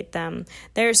appreciate them.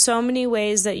 There are so many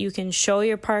ways that you can show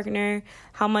your partner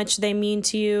how much they mean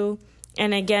to you.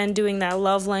 And again, doing that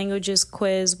love languages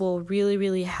quiz will really,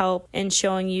 really help in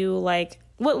showing you like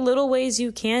what little ways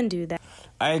you can do that.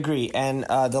 I agree. And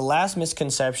the last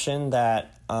misconception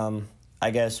that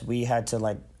I guess we had to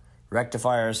like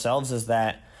rectify ourselves is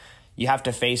that you have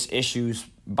to face issues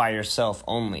by yourself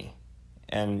only.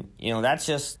 And, you know, it's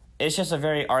just a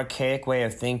very archaic way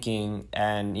of thinking.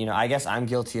 And, you know, I guess I'm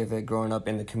guilty of it growing up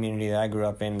in the community that I grew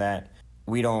up in, that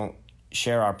we don't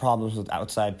share our problems with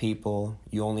outside people.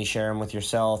 You only share them with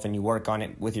yourself and you work on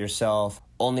it with yourself.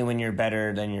 Only when you're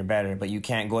better, then you're better, but you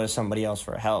can't go to somebody else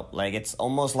for help. Like, it's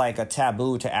almost like a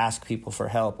taboo to ask people for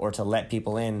help or to let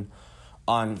people in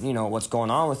on, you know, what's going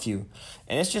on with you.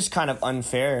 And it's just kind of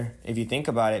unfair if you think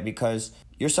about it, because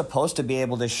you're supposed to be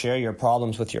able to share your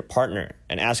problems with your partner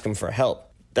and ask them for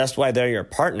help. That's why they're your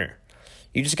partner.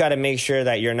 You just got to make sure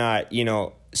that you're not, you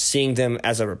know, seeing them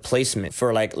as a replacement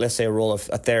for, like, let's say a role of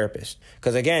a therapist.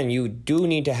 Because again, you do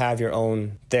need to have your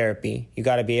own therapy. You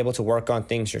got to be able to work on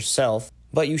things yourself.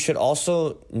 But you should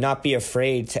also not be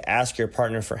afraid to ask your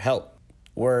partner for help.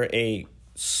 We're a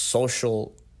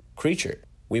social creature.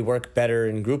 We work better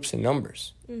in groups and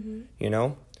numbers, you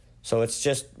know? So it's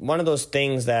just one of those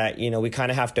things that, you know, we kind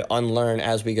of have to unlearn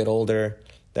as we get older,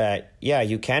 that, yeah,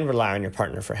 you can rely on your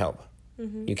partner for help.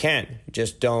 You can.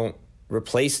 Just don't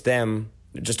replace them.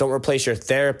 Just don't replace your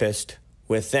therapist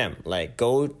with them. Like,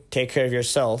 go take care of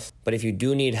yourself. But if you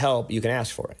do need help, you can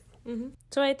ask for it.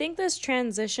 So I think this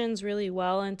transitions really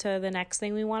well into the next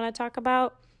thing we want to talk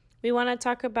about. We want to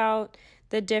talk about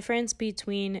the difference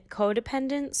between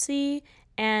codependency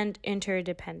and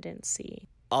interdependency.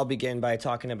 I'll begin by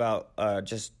talking about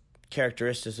just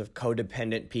characteristics of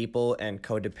codependent people and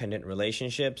codependent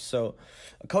relationships. So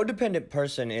a codependent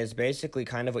person is basically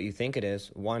kind of what you think it is.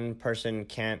 One person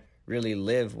can't really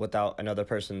live without another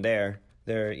person there.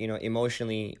 They're, you know,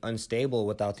 emotionally unstable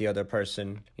without the other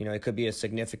person. You know, it could be a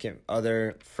significant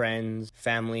other, friends,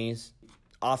 families.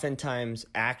 Oftentimes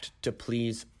act to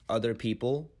please other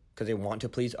people because they want to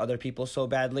please other people so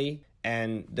badly.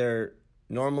 And they're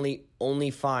normally only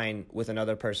fine with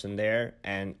another person there,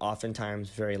 and oftentimes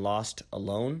very lost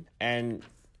alone. And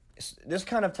this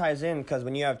kind of ties in because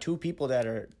when you have two people that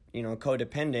are, you know,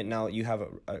 codependent, now you have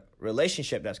a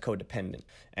relationship that's codependent.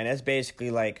 And it's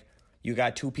basically like you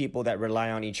got two people that rely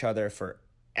on each other for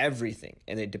everything,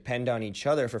 and they depend on each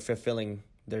other for fulfilling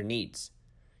their needs.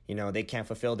 You know, they can't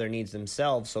fulfill their needs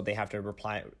themselves, so they have to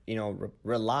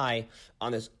rely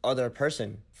on this other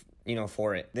person, you know,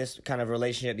 for it. This kind of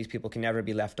relationship, these people can never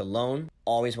be left alone,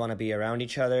 always want to be around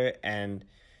each other. And,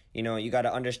 you know, you got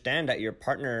to understand that your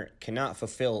partner cannot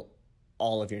fulfill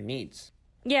all of your needs.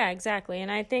 Yeah, exactly.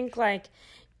 And I think, like,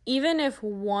 even if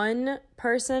one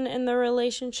person in the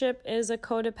relationship is a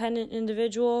codependent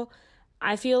individual,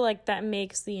 I feel like that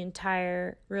makes the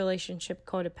entire relationship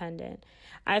codependent.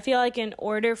 I feel like in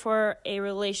order for a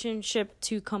relationship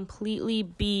to completely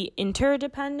be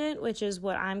interdependent, which is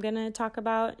what I'm going to talk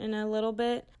about in a little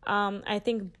bit, I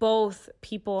think both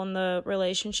people in the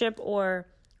relationship, or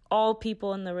all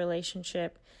people in the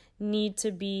relationship, need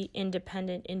to be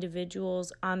independent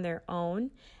individuals on their own.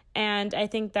 And I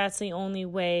think that's the only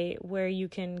way where you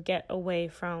can get away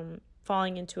from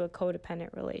falling into a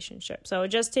codependent relationship. So it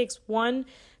just takes one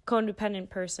codependent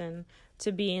person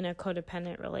to be in a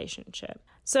codependent relationship.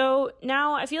 So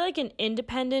now I feel like an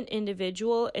independent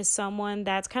individual is someone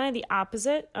that's kind of the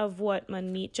opposite of what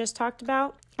Manmeet just talked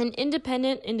about. An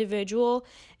independent individual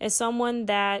is someone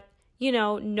that, you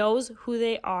know, knows who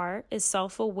they are, is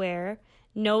self-aware,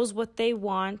 knows what they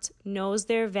want, knows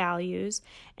their values,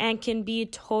 and can be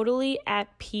totally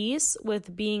at peace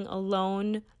with being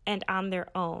alone and on their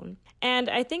own. And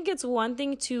I think it's one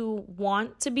thing to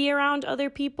want to be around other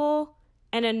people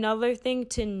and another thing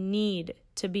to need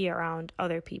to be around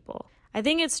other people. I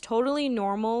think it's totally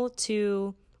normal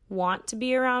to want to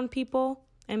be around people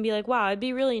and be like, wow, it'd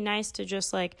be really nice to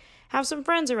just like have some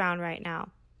friends around right now.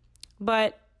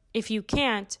 But if you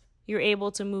can't, you're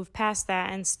able to move past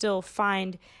that and still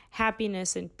find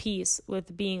happiness and peace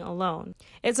with being alone.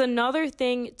 It's another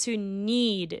thing to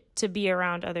need to be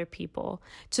around other people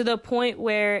to the point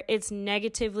where it's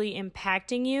negatively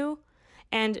impacting you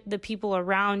and the people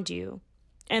around you.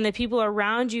 And the people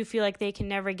around you feel like they can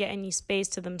never get any space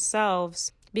to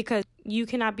themselves because you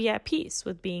cannot be at peace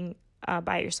with being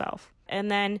by yourself. And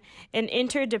then an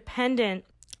interdependent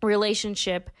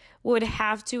relationship would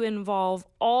have to involve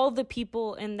all the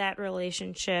people in that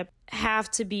relationship have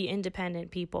to be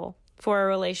independent people for a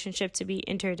relationship to be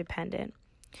interdependent.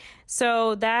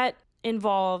 So that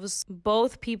involves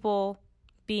both people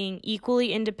being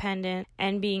equally independent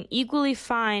and being equally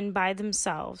fine by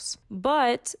themselves,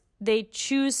 but they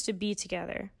choose to be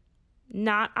together,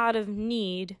 not out of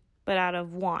need, but out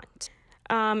of want.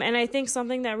 And I think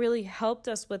something that really helped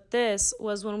us with this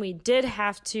was when we did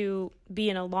have to be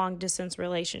in a long distance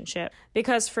relationship.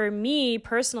 Because for me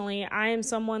personally, I am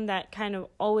someone that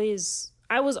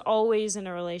I was always in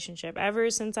a relationship. Ever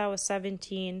since I was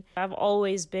 17, I've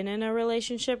always been in a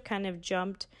relationship, kind of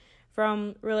jumped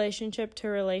from relationship to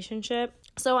relationship.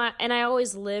 So I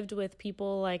always lived with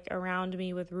people like around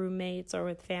me, with roommates or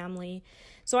with family.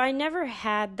 So I never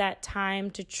had that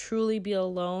time to truly be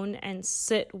alone and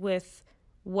sit with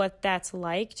what that's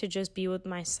like to just be with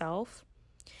myself.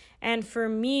 And for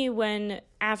me,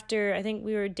 after I think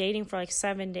we were dating for like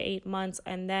 7 to 8 months,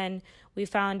 and then we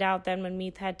found out that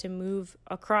Manmeet had to move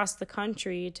across the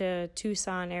country to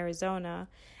Tucson, Arizona,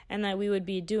 and that we would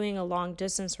be doing a long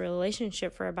distance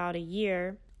relationship for about a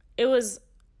year. It was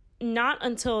not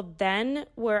until then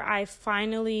where I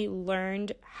finally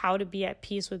learned how to be at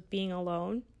peace with being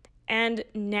alone. And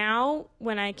now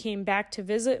when I came back to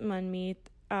visit Manmeet,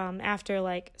 after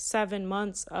like 7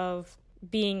 months of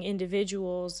being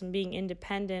individuals and being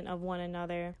independent of one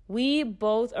another, we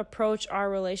both approach our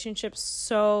relationships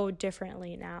so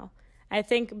differently now. I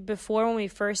think before, when we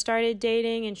first started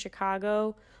dating in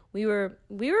Chicago, we were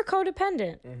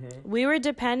codependent. Mm-hmm. We were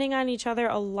depending on each other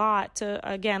a lot to,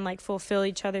 again, like fulfill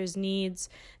each other's needs,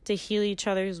 to heal each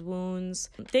other's wounds.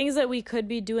 Things that we could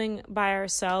be doing by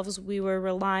ourselves, we were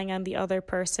relying on the other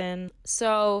person.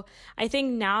 So I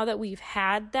think now that we've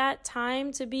had that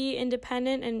time to be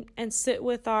independent and sit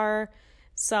with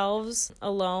ourselves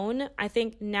alone, I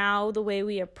think now the way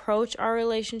we approach our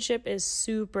relationship is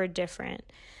super different.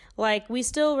 Like, we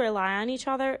still rely on each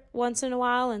other once in a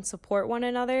while and support one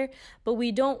another, but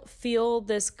we don't feel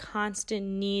this constant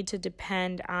need to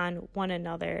depend on one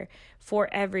another for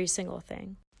every single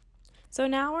thing. So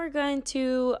now we're going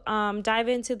to dive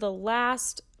into the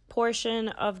last portion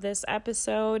of this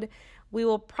episode. We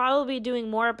will probably be doing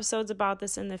more episodes about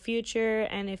this in the future,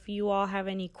 and if you all have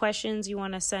any questions you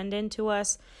want to send in to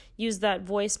us, use that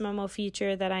voice memo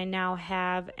feature that I now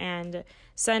have and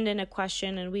send in a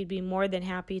question, and we'd be more than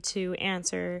happy to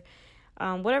answer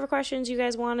whatever questions you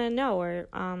guys want to know or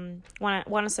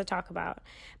want us to talk about.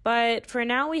 But for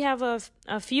now, we have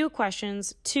a few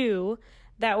questions too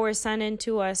that were sent in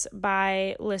to us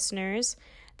by listeners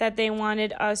that they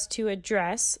wanted us to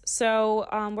address. So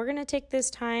we're going to take this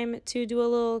time to do a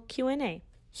little Q&A.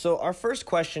 So our first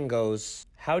question goes,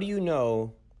 how do you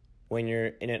know when you're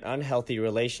in an unhealthy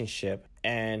relationship,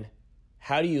 and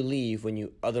how do you leave when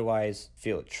you otherwise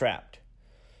feel trapped?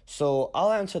 So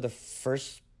I'll answer the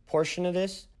first portion of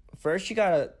this. First, you got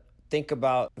to think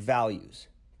about values.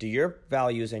 Do your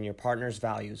values and your partner's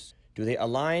values, do they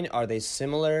align? Are they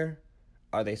similar?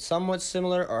 Are they somewhat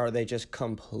similar, or are they just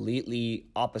completely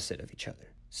opposite of each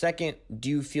other? Second, do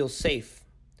you feel safe?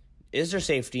 Is there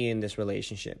safety in this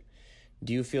relationship?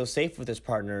 Do you feel safe with this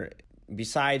partner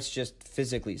besides just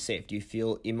physically safe? Do you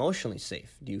feel emotionally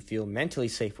safe? Do you feel mentally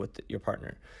safe with your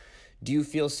partner? Do you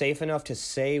feel safe enough to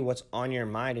say what's on your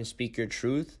mind and speak your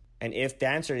truth? And if the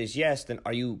answer is yes, then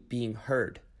are you being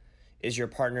heard? Is your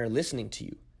partner listening to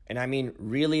you? And I mean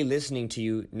really listening to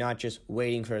you, not just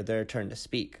waiting for their turn to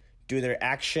speak. Do their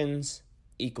actions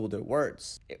equal their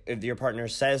words? If your partner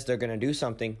says they're going to do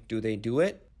something, do they do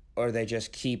it? Or they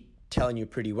just keep telling you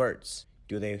pretty words?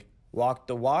 Do they walk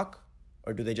the walk,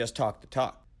 or do they just talk the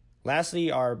talk?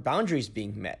 Lastly, are boundaries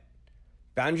being met?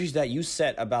 Boundaries that you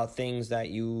set about things that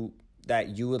you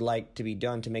would like to be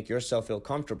done to make yourself feel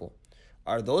comfortable.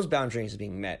 Are those boundaries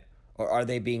being met, or are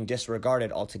they being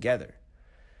disregarded altogether?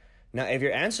 Now, if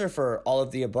your answer for all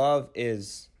of the above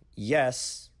is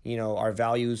yes, our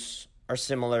values are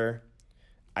similar,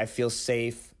 I feel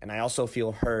safe, and I also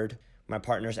feel heard, my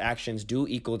partner's actions do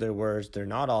equal their words, they're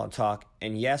not all talk,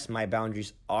 and yes, my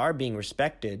boundaries are being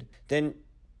respected, then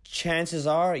chances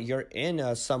are you're in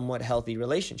a somewhat healthy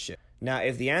relationship. Now,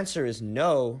 if the answer is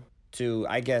no to,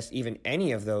 I guess, even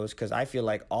any of those, because I feel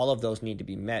like all of those need to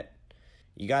be met,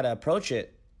 you got to approach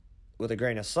it with a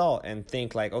grain of salt and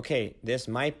think like, okay, this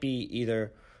might be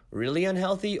either really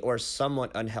unhealthy or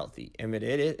somewhat unhealthy. And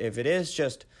if it is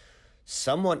just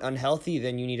somewhat unhealthy,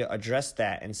 then you need to address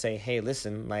that and say, hey,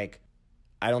 listen, like,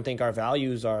 I don't think our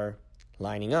values are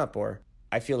lining up, or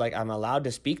I feel like I'm allowed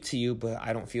to speak to you, but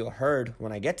I don't feel heard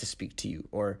when I get to speak to you,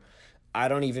 or I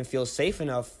don't even feel safe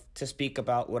enough to speak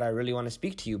about what I really want to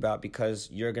speak to you about because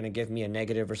you're going to give me a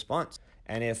negative response.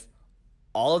 And if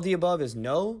all of the above is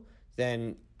no,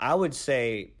 then I would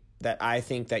say that I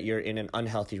think that you're in an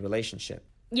unhealthy relationship.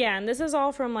 Yeah, and this is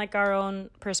all from like our own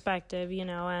perspective,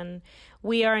 and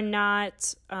we are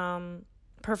not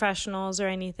professionals or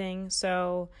anything.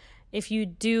 So if you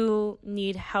do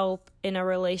need help in a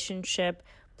relationship,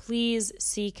 please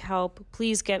seek help.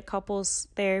 Please get couples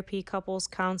therapy, couples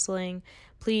counseling.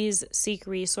 Please seek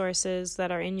resources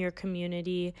that are in your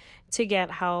community to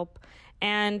get help.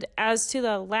 And as to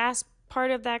the last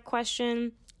part of that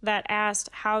question that asked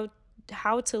how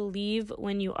to leave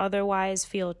when you otherwise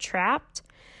feel trapped,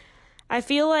 I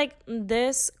feel like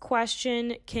this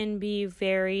question can be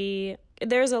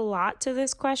there's a lot to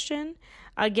this question.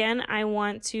 Again, I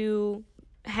want to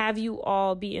have you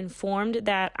all be informed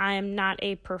that I am not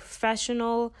a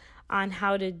professional on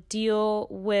how to deal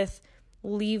with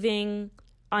leaving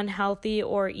unhealthy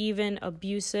or even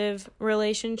abusive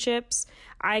relationships.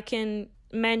 I can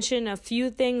mention a few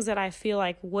things that I feel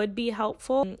like would be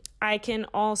helpful. I can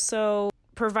also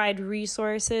provide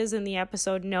resources in the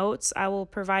episode notes. I will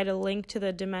provide a link to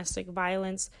the domestic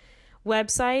violence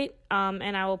website,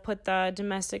 and I will put the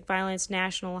Domestic Violence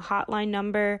National Hotline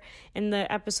number in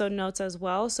the episode notes as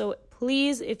well. So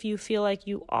please, if you feel like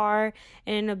you are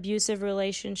in an abusive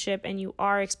relationship and you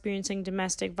are experiencing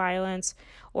domestic violence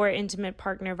or intimate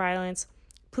partner violence,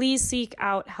 please seek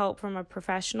out help from a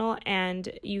professional,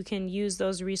 and you can use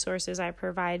those resources I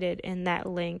provided in that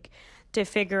link to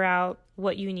figure out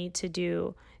what you need to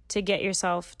do to get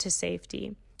yourself to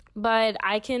safety. But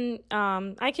I can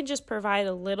just provide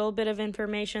a little bit of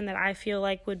information that I feel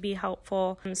like would be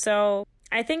helpful. So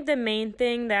I think the main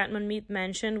thing that Manmeet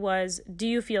mentioned was, do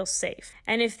you feel safe?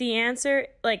 And if the answer,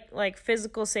 like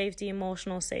physical safety,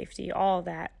 emotional safety, all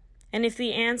that. And if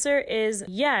the answer is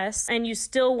yes, and you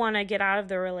still want to get out of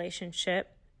the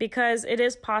relationship, because it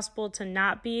is possible to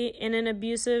not be in an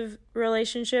abusive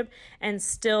relationship and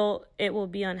still it will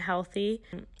be unhealthy.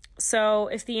 So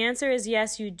if the answer is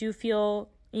yes, you do feel,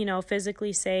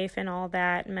 physically safe and all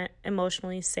that,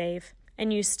 emotionally safe,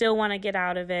 and you still want to get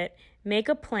out of it, make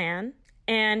a plan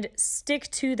and stick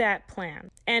to that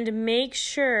plan. And make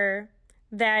sure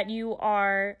that you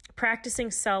are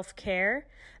practicing self-care,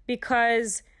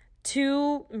 because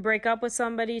to break up with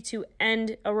somebody, to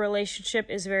end a relationship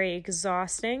is very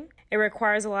exhausting. It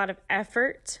requires a lot of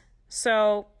effort.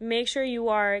 So make sure you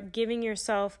are giving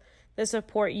yourself the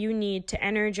support you need to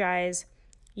energize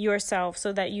yourself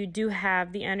so that you do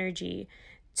have the energy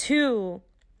to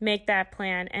make that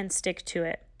plan and stick to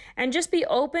it. And just be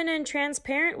open and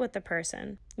transparent with the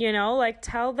person.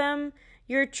 Tell them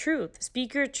your truth.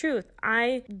 Speak your truth.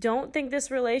 I don't think this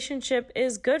relationship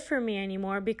is good for me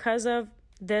anymore because of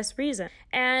this reason.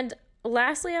 And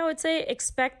lastly, I would say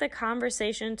expect the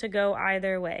conversation to go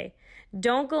either way.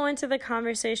 Don't go into the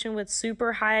conversation with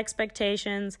super high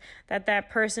expectations that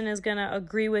person is going to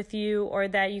agree with you, or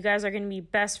that you guys are going to be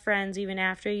best friends even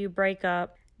after you break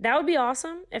up. That would be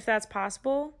awesome if that's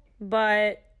possible.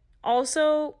 But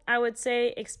also, I would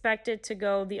say expect it to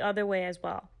go the other way as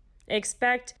well.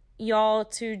 Expect y'all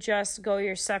to just go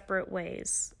your separate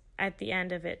ways at the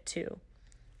end of it too.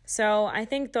 So I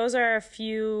think those are a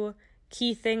few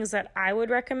key things that I would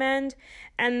recommend.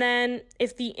 And then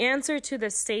if the answer to the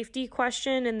safety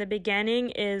question in the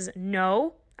beginning is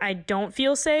no, I don't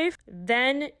feel safe,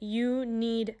 then you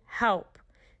need help.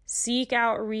 Seek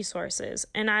out resources.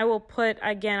 And I will put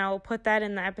that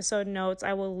in the episode notes.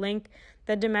 I will link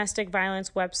the domestic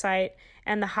violence website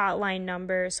and the hotline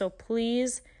number. So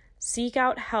please seek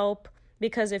out help,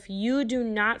 because if you do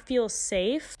not feel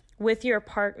safe with your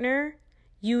partner,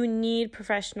 you need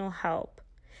professional help.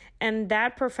 And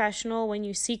that professional, when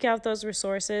you seek out those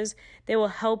resources, they will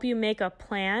help you make a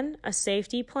plan, a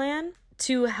safety plan,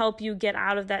 to help you get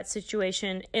out of that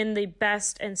situation in the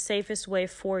best and safest way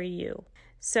for you.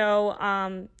 So,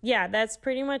 that's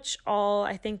pretty much all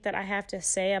I think that I have to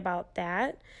say about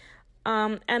that.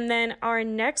 And then our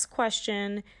next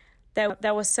question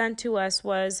that was sent to us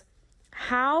was,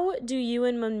 how do you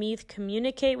and Manmeet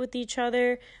communicate with each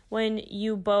other when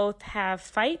you both have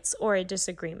fights or a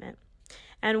disagreement?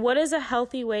 And what is a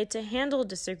healthy way to handle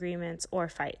disagreements or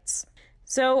fights?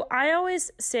 So I always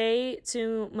say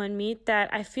to Manmeet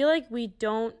that I feel like we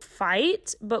don't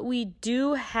fight, but we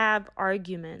do have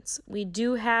arguments. We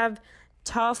do have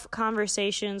tough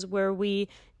conversations where we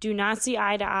do not see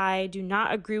eye to eye, do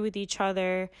not agree with each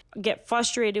other, get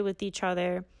frustrated with each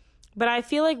other. But I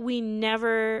feel like we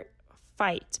never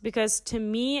fight, because to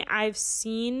me, I've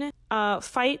seen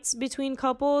fights between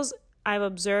couples. I've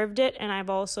observed it, and I've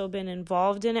also been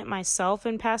involved in it myself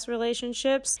in past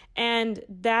relationships. And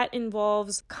that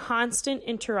involves constant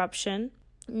interruption,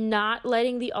 not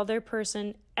letting the other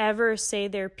person ever say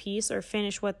their piece or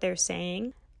finish what they're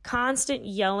saying, constant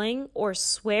yelling or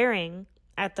swearing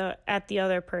at the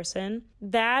other person.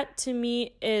 That to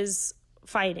me is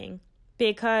fighting,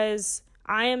 because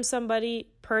I am somebody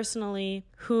personally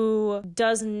who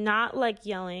does not like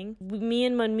yelling. Me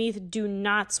and Manmeet do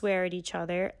not swear at each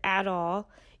other at all.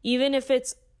 Even if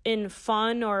it's in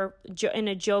fun or in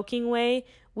a joking way,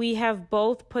 we have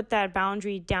both put that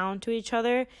boundary down to each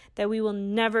other that we will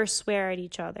never swear at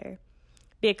each other,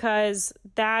 because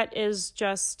that is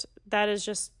just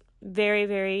very,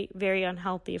 very, very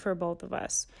unhealthy for both of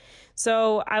us.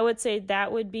 So I would say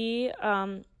that would be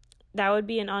an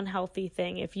unhealthy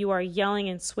thing if you are yelling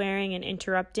and swearing and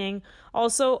interrupting.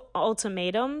 Also,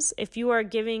 ultimatums. If you are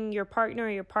giving your partner, or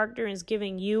your partner is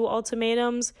giving you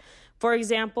ultimatums. For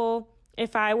example,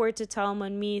 if I were to tell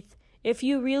Manmeet, if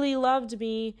you really loved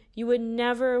me, you would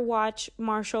never watch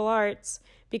martial arts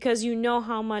because you know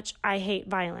how much I hate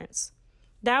violence.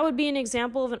 That would be an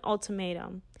example of an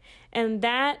ultimatum. And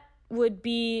that would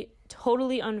be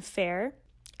totally unfair.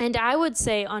 And I would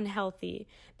say unhealthy,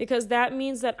 because that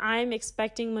means that I'm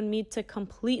expecting Manmeet to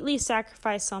completely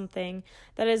sacrifice something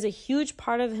that is a huge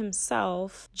part of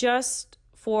himself just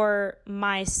for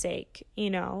my sake,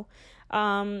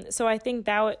 So I think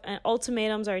that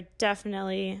ultimatums are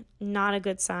definitely not a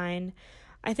good sign.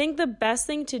 I think the best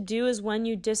thing to do is when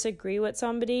you disagree with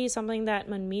somebody, something that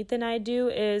Manmeet and I do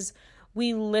is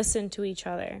we listen to each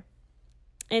other.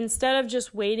 Instead of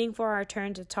just waiting for our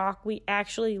turn to talk, we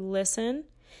actually listen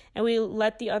and we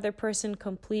let the other person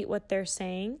complete what they're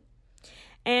saying.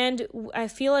 And I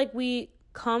feel like we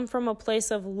come from a place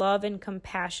of love and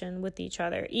compassion with each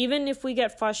other. Even if we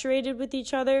get frustrated with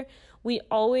each other, we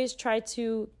always try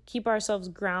to keep ourselves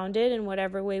grounded in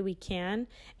whatever way we can.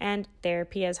 And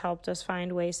therapy has helped us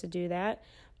find ways to do that.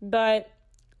 But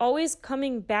always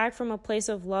coming back from a place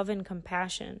of love and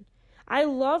compassion. I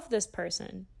love this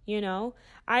person.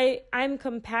 I'm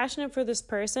compassionate for this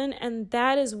person, and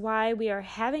that is why we are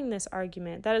having this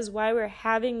argument. That is why we're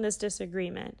having this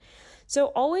disagreement. So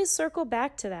always circle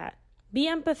back to that. Be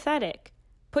empathetic.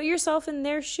 Put yourself in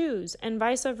their shoes and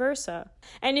vice versa.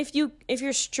 And if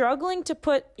you're struggling to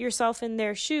put yourself in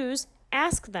their shoes,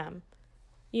 ask them.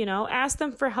 Ask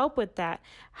them for help with that.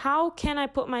 How can I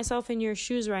put myself in your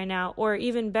shoes right now? Or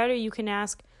even better, you can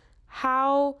ask,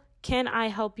 how can I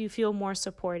help you feel more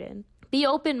supported? Be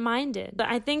open-minded.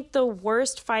 I think the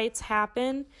worst fights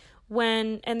happen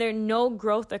and no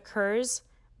growth occurs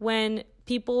when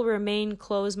people remain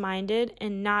closed-minded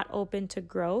and not open to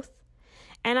growth.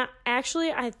 And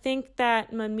I think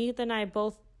that Manmeet and I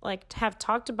both have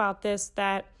talked about this,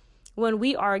 that when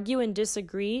we argue and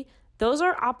disagree, those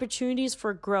are opportunities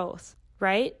for growth,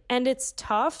 right? And it's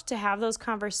tough to have those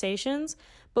conversations,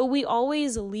 but we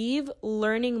always leave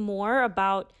learning more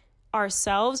about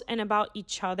ourselves and about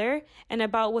each other and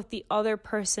about what the other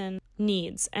person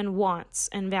needs and wants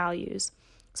and values.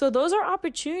 So those are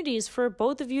opportunities for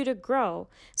both of you to grow.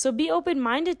 So be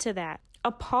open-minded to that.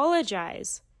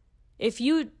 Apologize. If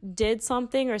you did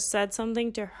something or said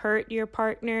something to hurt your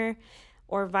partner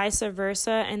or vice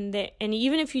versa, and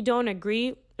even if you don't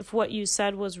agree if what you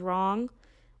said was wrong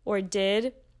or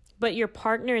did, but your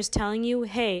partner is telling you,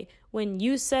 hey, when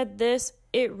you said this,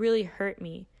 it really hurt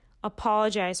me.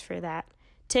 Apologize for that.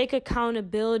 Take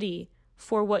accountability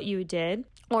for what you did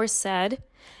or said.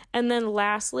 And then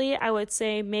lastly, I would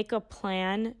say make a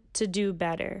plan to do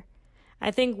better. I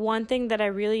think one thing that I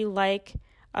really like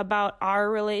about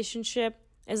our relationship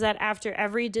is that after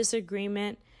every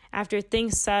disagreement, after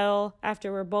things settle,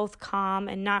 after we're both calm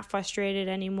and not frustrated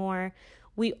anymore,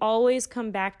 we always come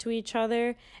back to each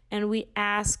other and we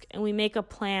ask and we make a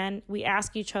plan. We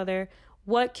ask each other,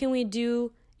 what can we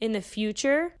do in the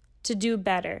future to do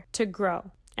better, to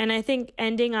grow? And I think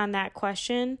ending on that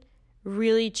question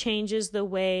really changes the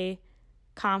way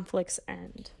conflicts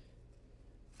end.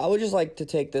 I would just like to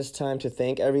take this time to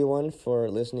thank everyone for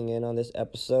listening in on this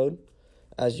episode.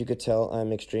 As you could tell,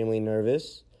 I'm extremely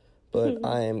nervous, but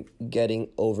I am getting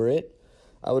over it.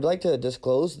 I would like to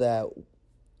disclose that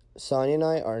Sonia and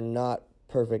I are not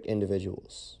perfect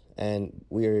individuals, and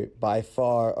we by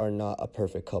far are not a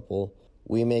perfect couple.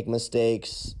 We make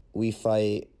mistakes, we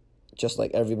fight, just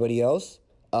like everybody else.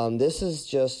 This is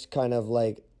just kind of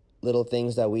like little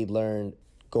things that we learned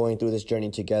going through this journey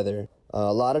together.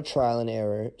 A lot of trial and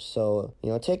error. So,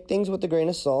 take things with a grain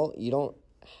of salt. You don't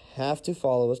have to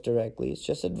follow us directly. It's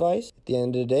just advice. At the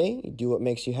end of the day, you do what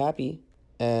makes you happy.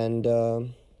 And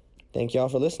thank y'all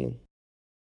for listening.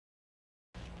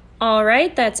 All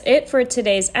right, that's it for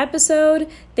today's episode.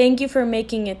 Thank you for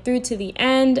making it through to the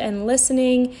end and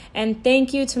listening. And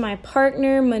thank you to my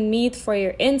partner, Manmeet, for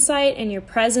your insight and your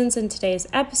presence in today's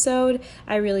episode.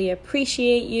 I really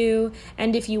appreciate you.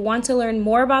 And if you want to learn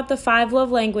more about the 5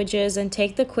 love languages and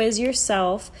take the quiz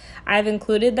yourself, I've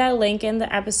included that link in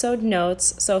the episode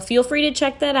notes. So feel free to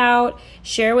check that out.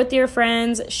 Share with your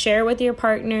friends, share with your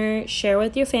partner, share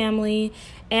with your family.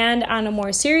 And on a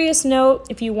more serious note,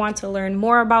 if you want to learn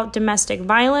more about domestic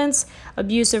violence,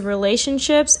 abusive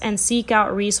relationships, and seek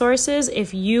out resources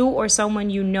if you or someone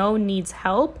you know needs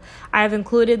help, I've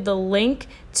included the link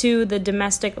to the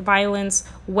domestic violence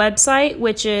website,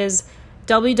 which is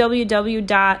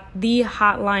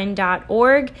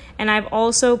www.thehotline.org. And I've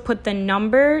also put the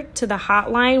number to the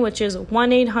hotline, which is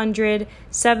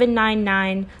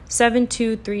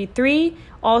 1-800-799-7233.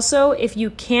 Also, if you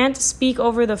can't speak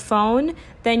over the phone,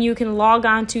 then you can log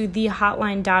on to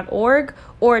thehotline.org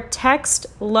or text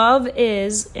LOVE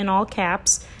IS, in all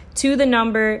caps, to the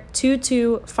number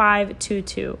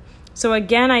 22522. So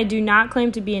again, I do not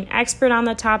claim to be an expert on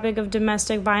the topic of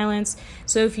domestic violence.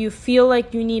 So if you feel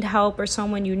like you need help or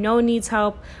someone you know needs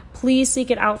help, please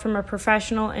seek it out from a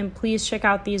professional, and please check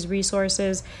out these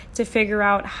resources to figure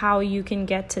out how you can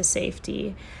get to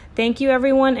safety. Thank you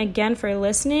everyone again for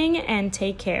listening, and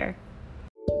take care.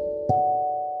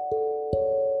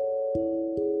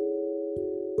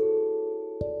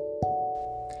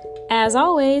 As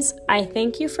always, I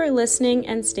thank you for listening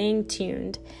and staying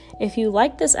tuned. If you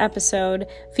like this episode,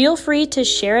 feel free to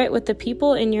share it with the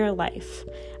people in your life.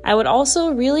 I would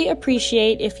also really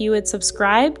appreciate if you would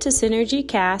subscribe to Synergy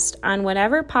Cast on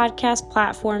whatever podcast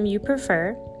platform you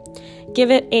prefer. Give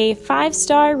it a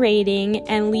 5-star rating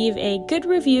and leave a good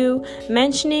review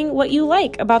mentioning what you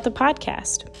like about the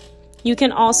podcast. You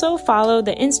can also follow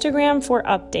the Instagram for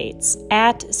updates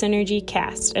at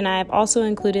SynergyCast, and I have also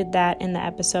included that in the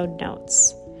episode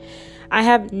notes. I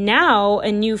have now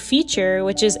a new feature,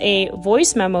 which is a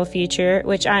voice memo feature,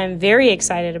 which I am very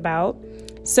excited about.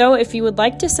 So if you would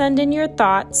like to send in your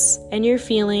thoughts and your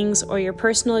feelings or your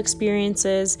personal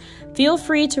experiences, feel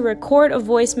free to record a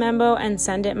voice memo and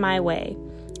send it my way.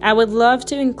 I would love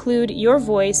to include your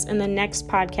voice in the next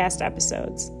podcast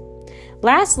episodes.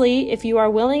 Lastly, if you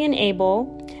are willing and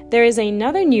able, there is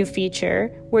another new feature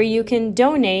where you can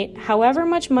donate however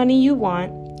much money you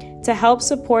want to help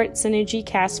support Synergy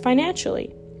Cast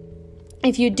financially.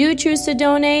 If you do choose to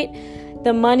donate,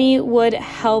 the money would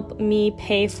help me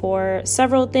pay for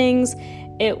several things.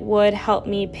 It would help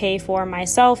me pay for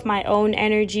myself, my own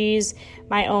energies,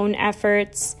 my own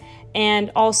efforts,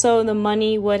 and also the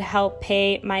money would help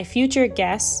pay my future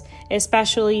guests,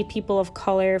 especially people of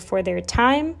color, for their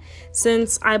time,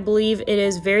 since I believe it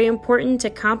is very important to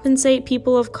compensate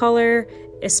people of color,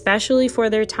 especially for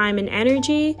their time and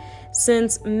energy,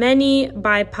 since many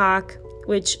BIPOC,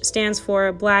 which stands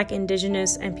for Black,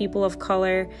 Indigenous, and People of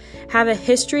Color, have a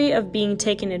history of being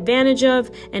taken advantage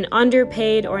of and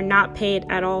underpaid or not paid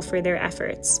at all for their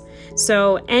efforts.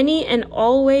 So any and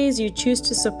all ways you choose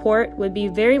to support would be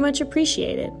very much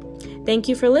appreciated. Thank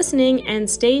you for listening, and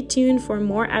stay tuned for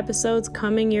more episodes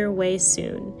coming your way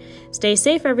soon. Stay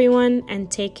safe, everyone,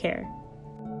 and take care.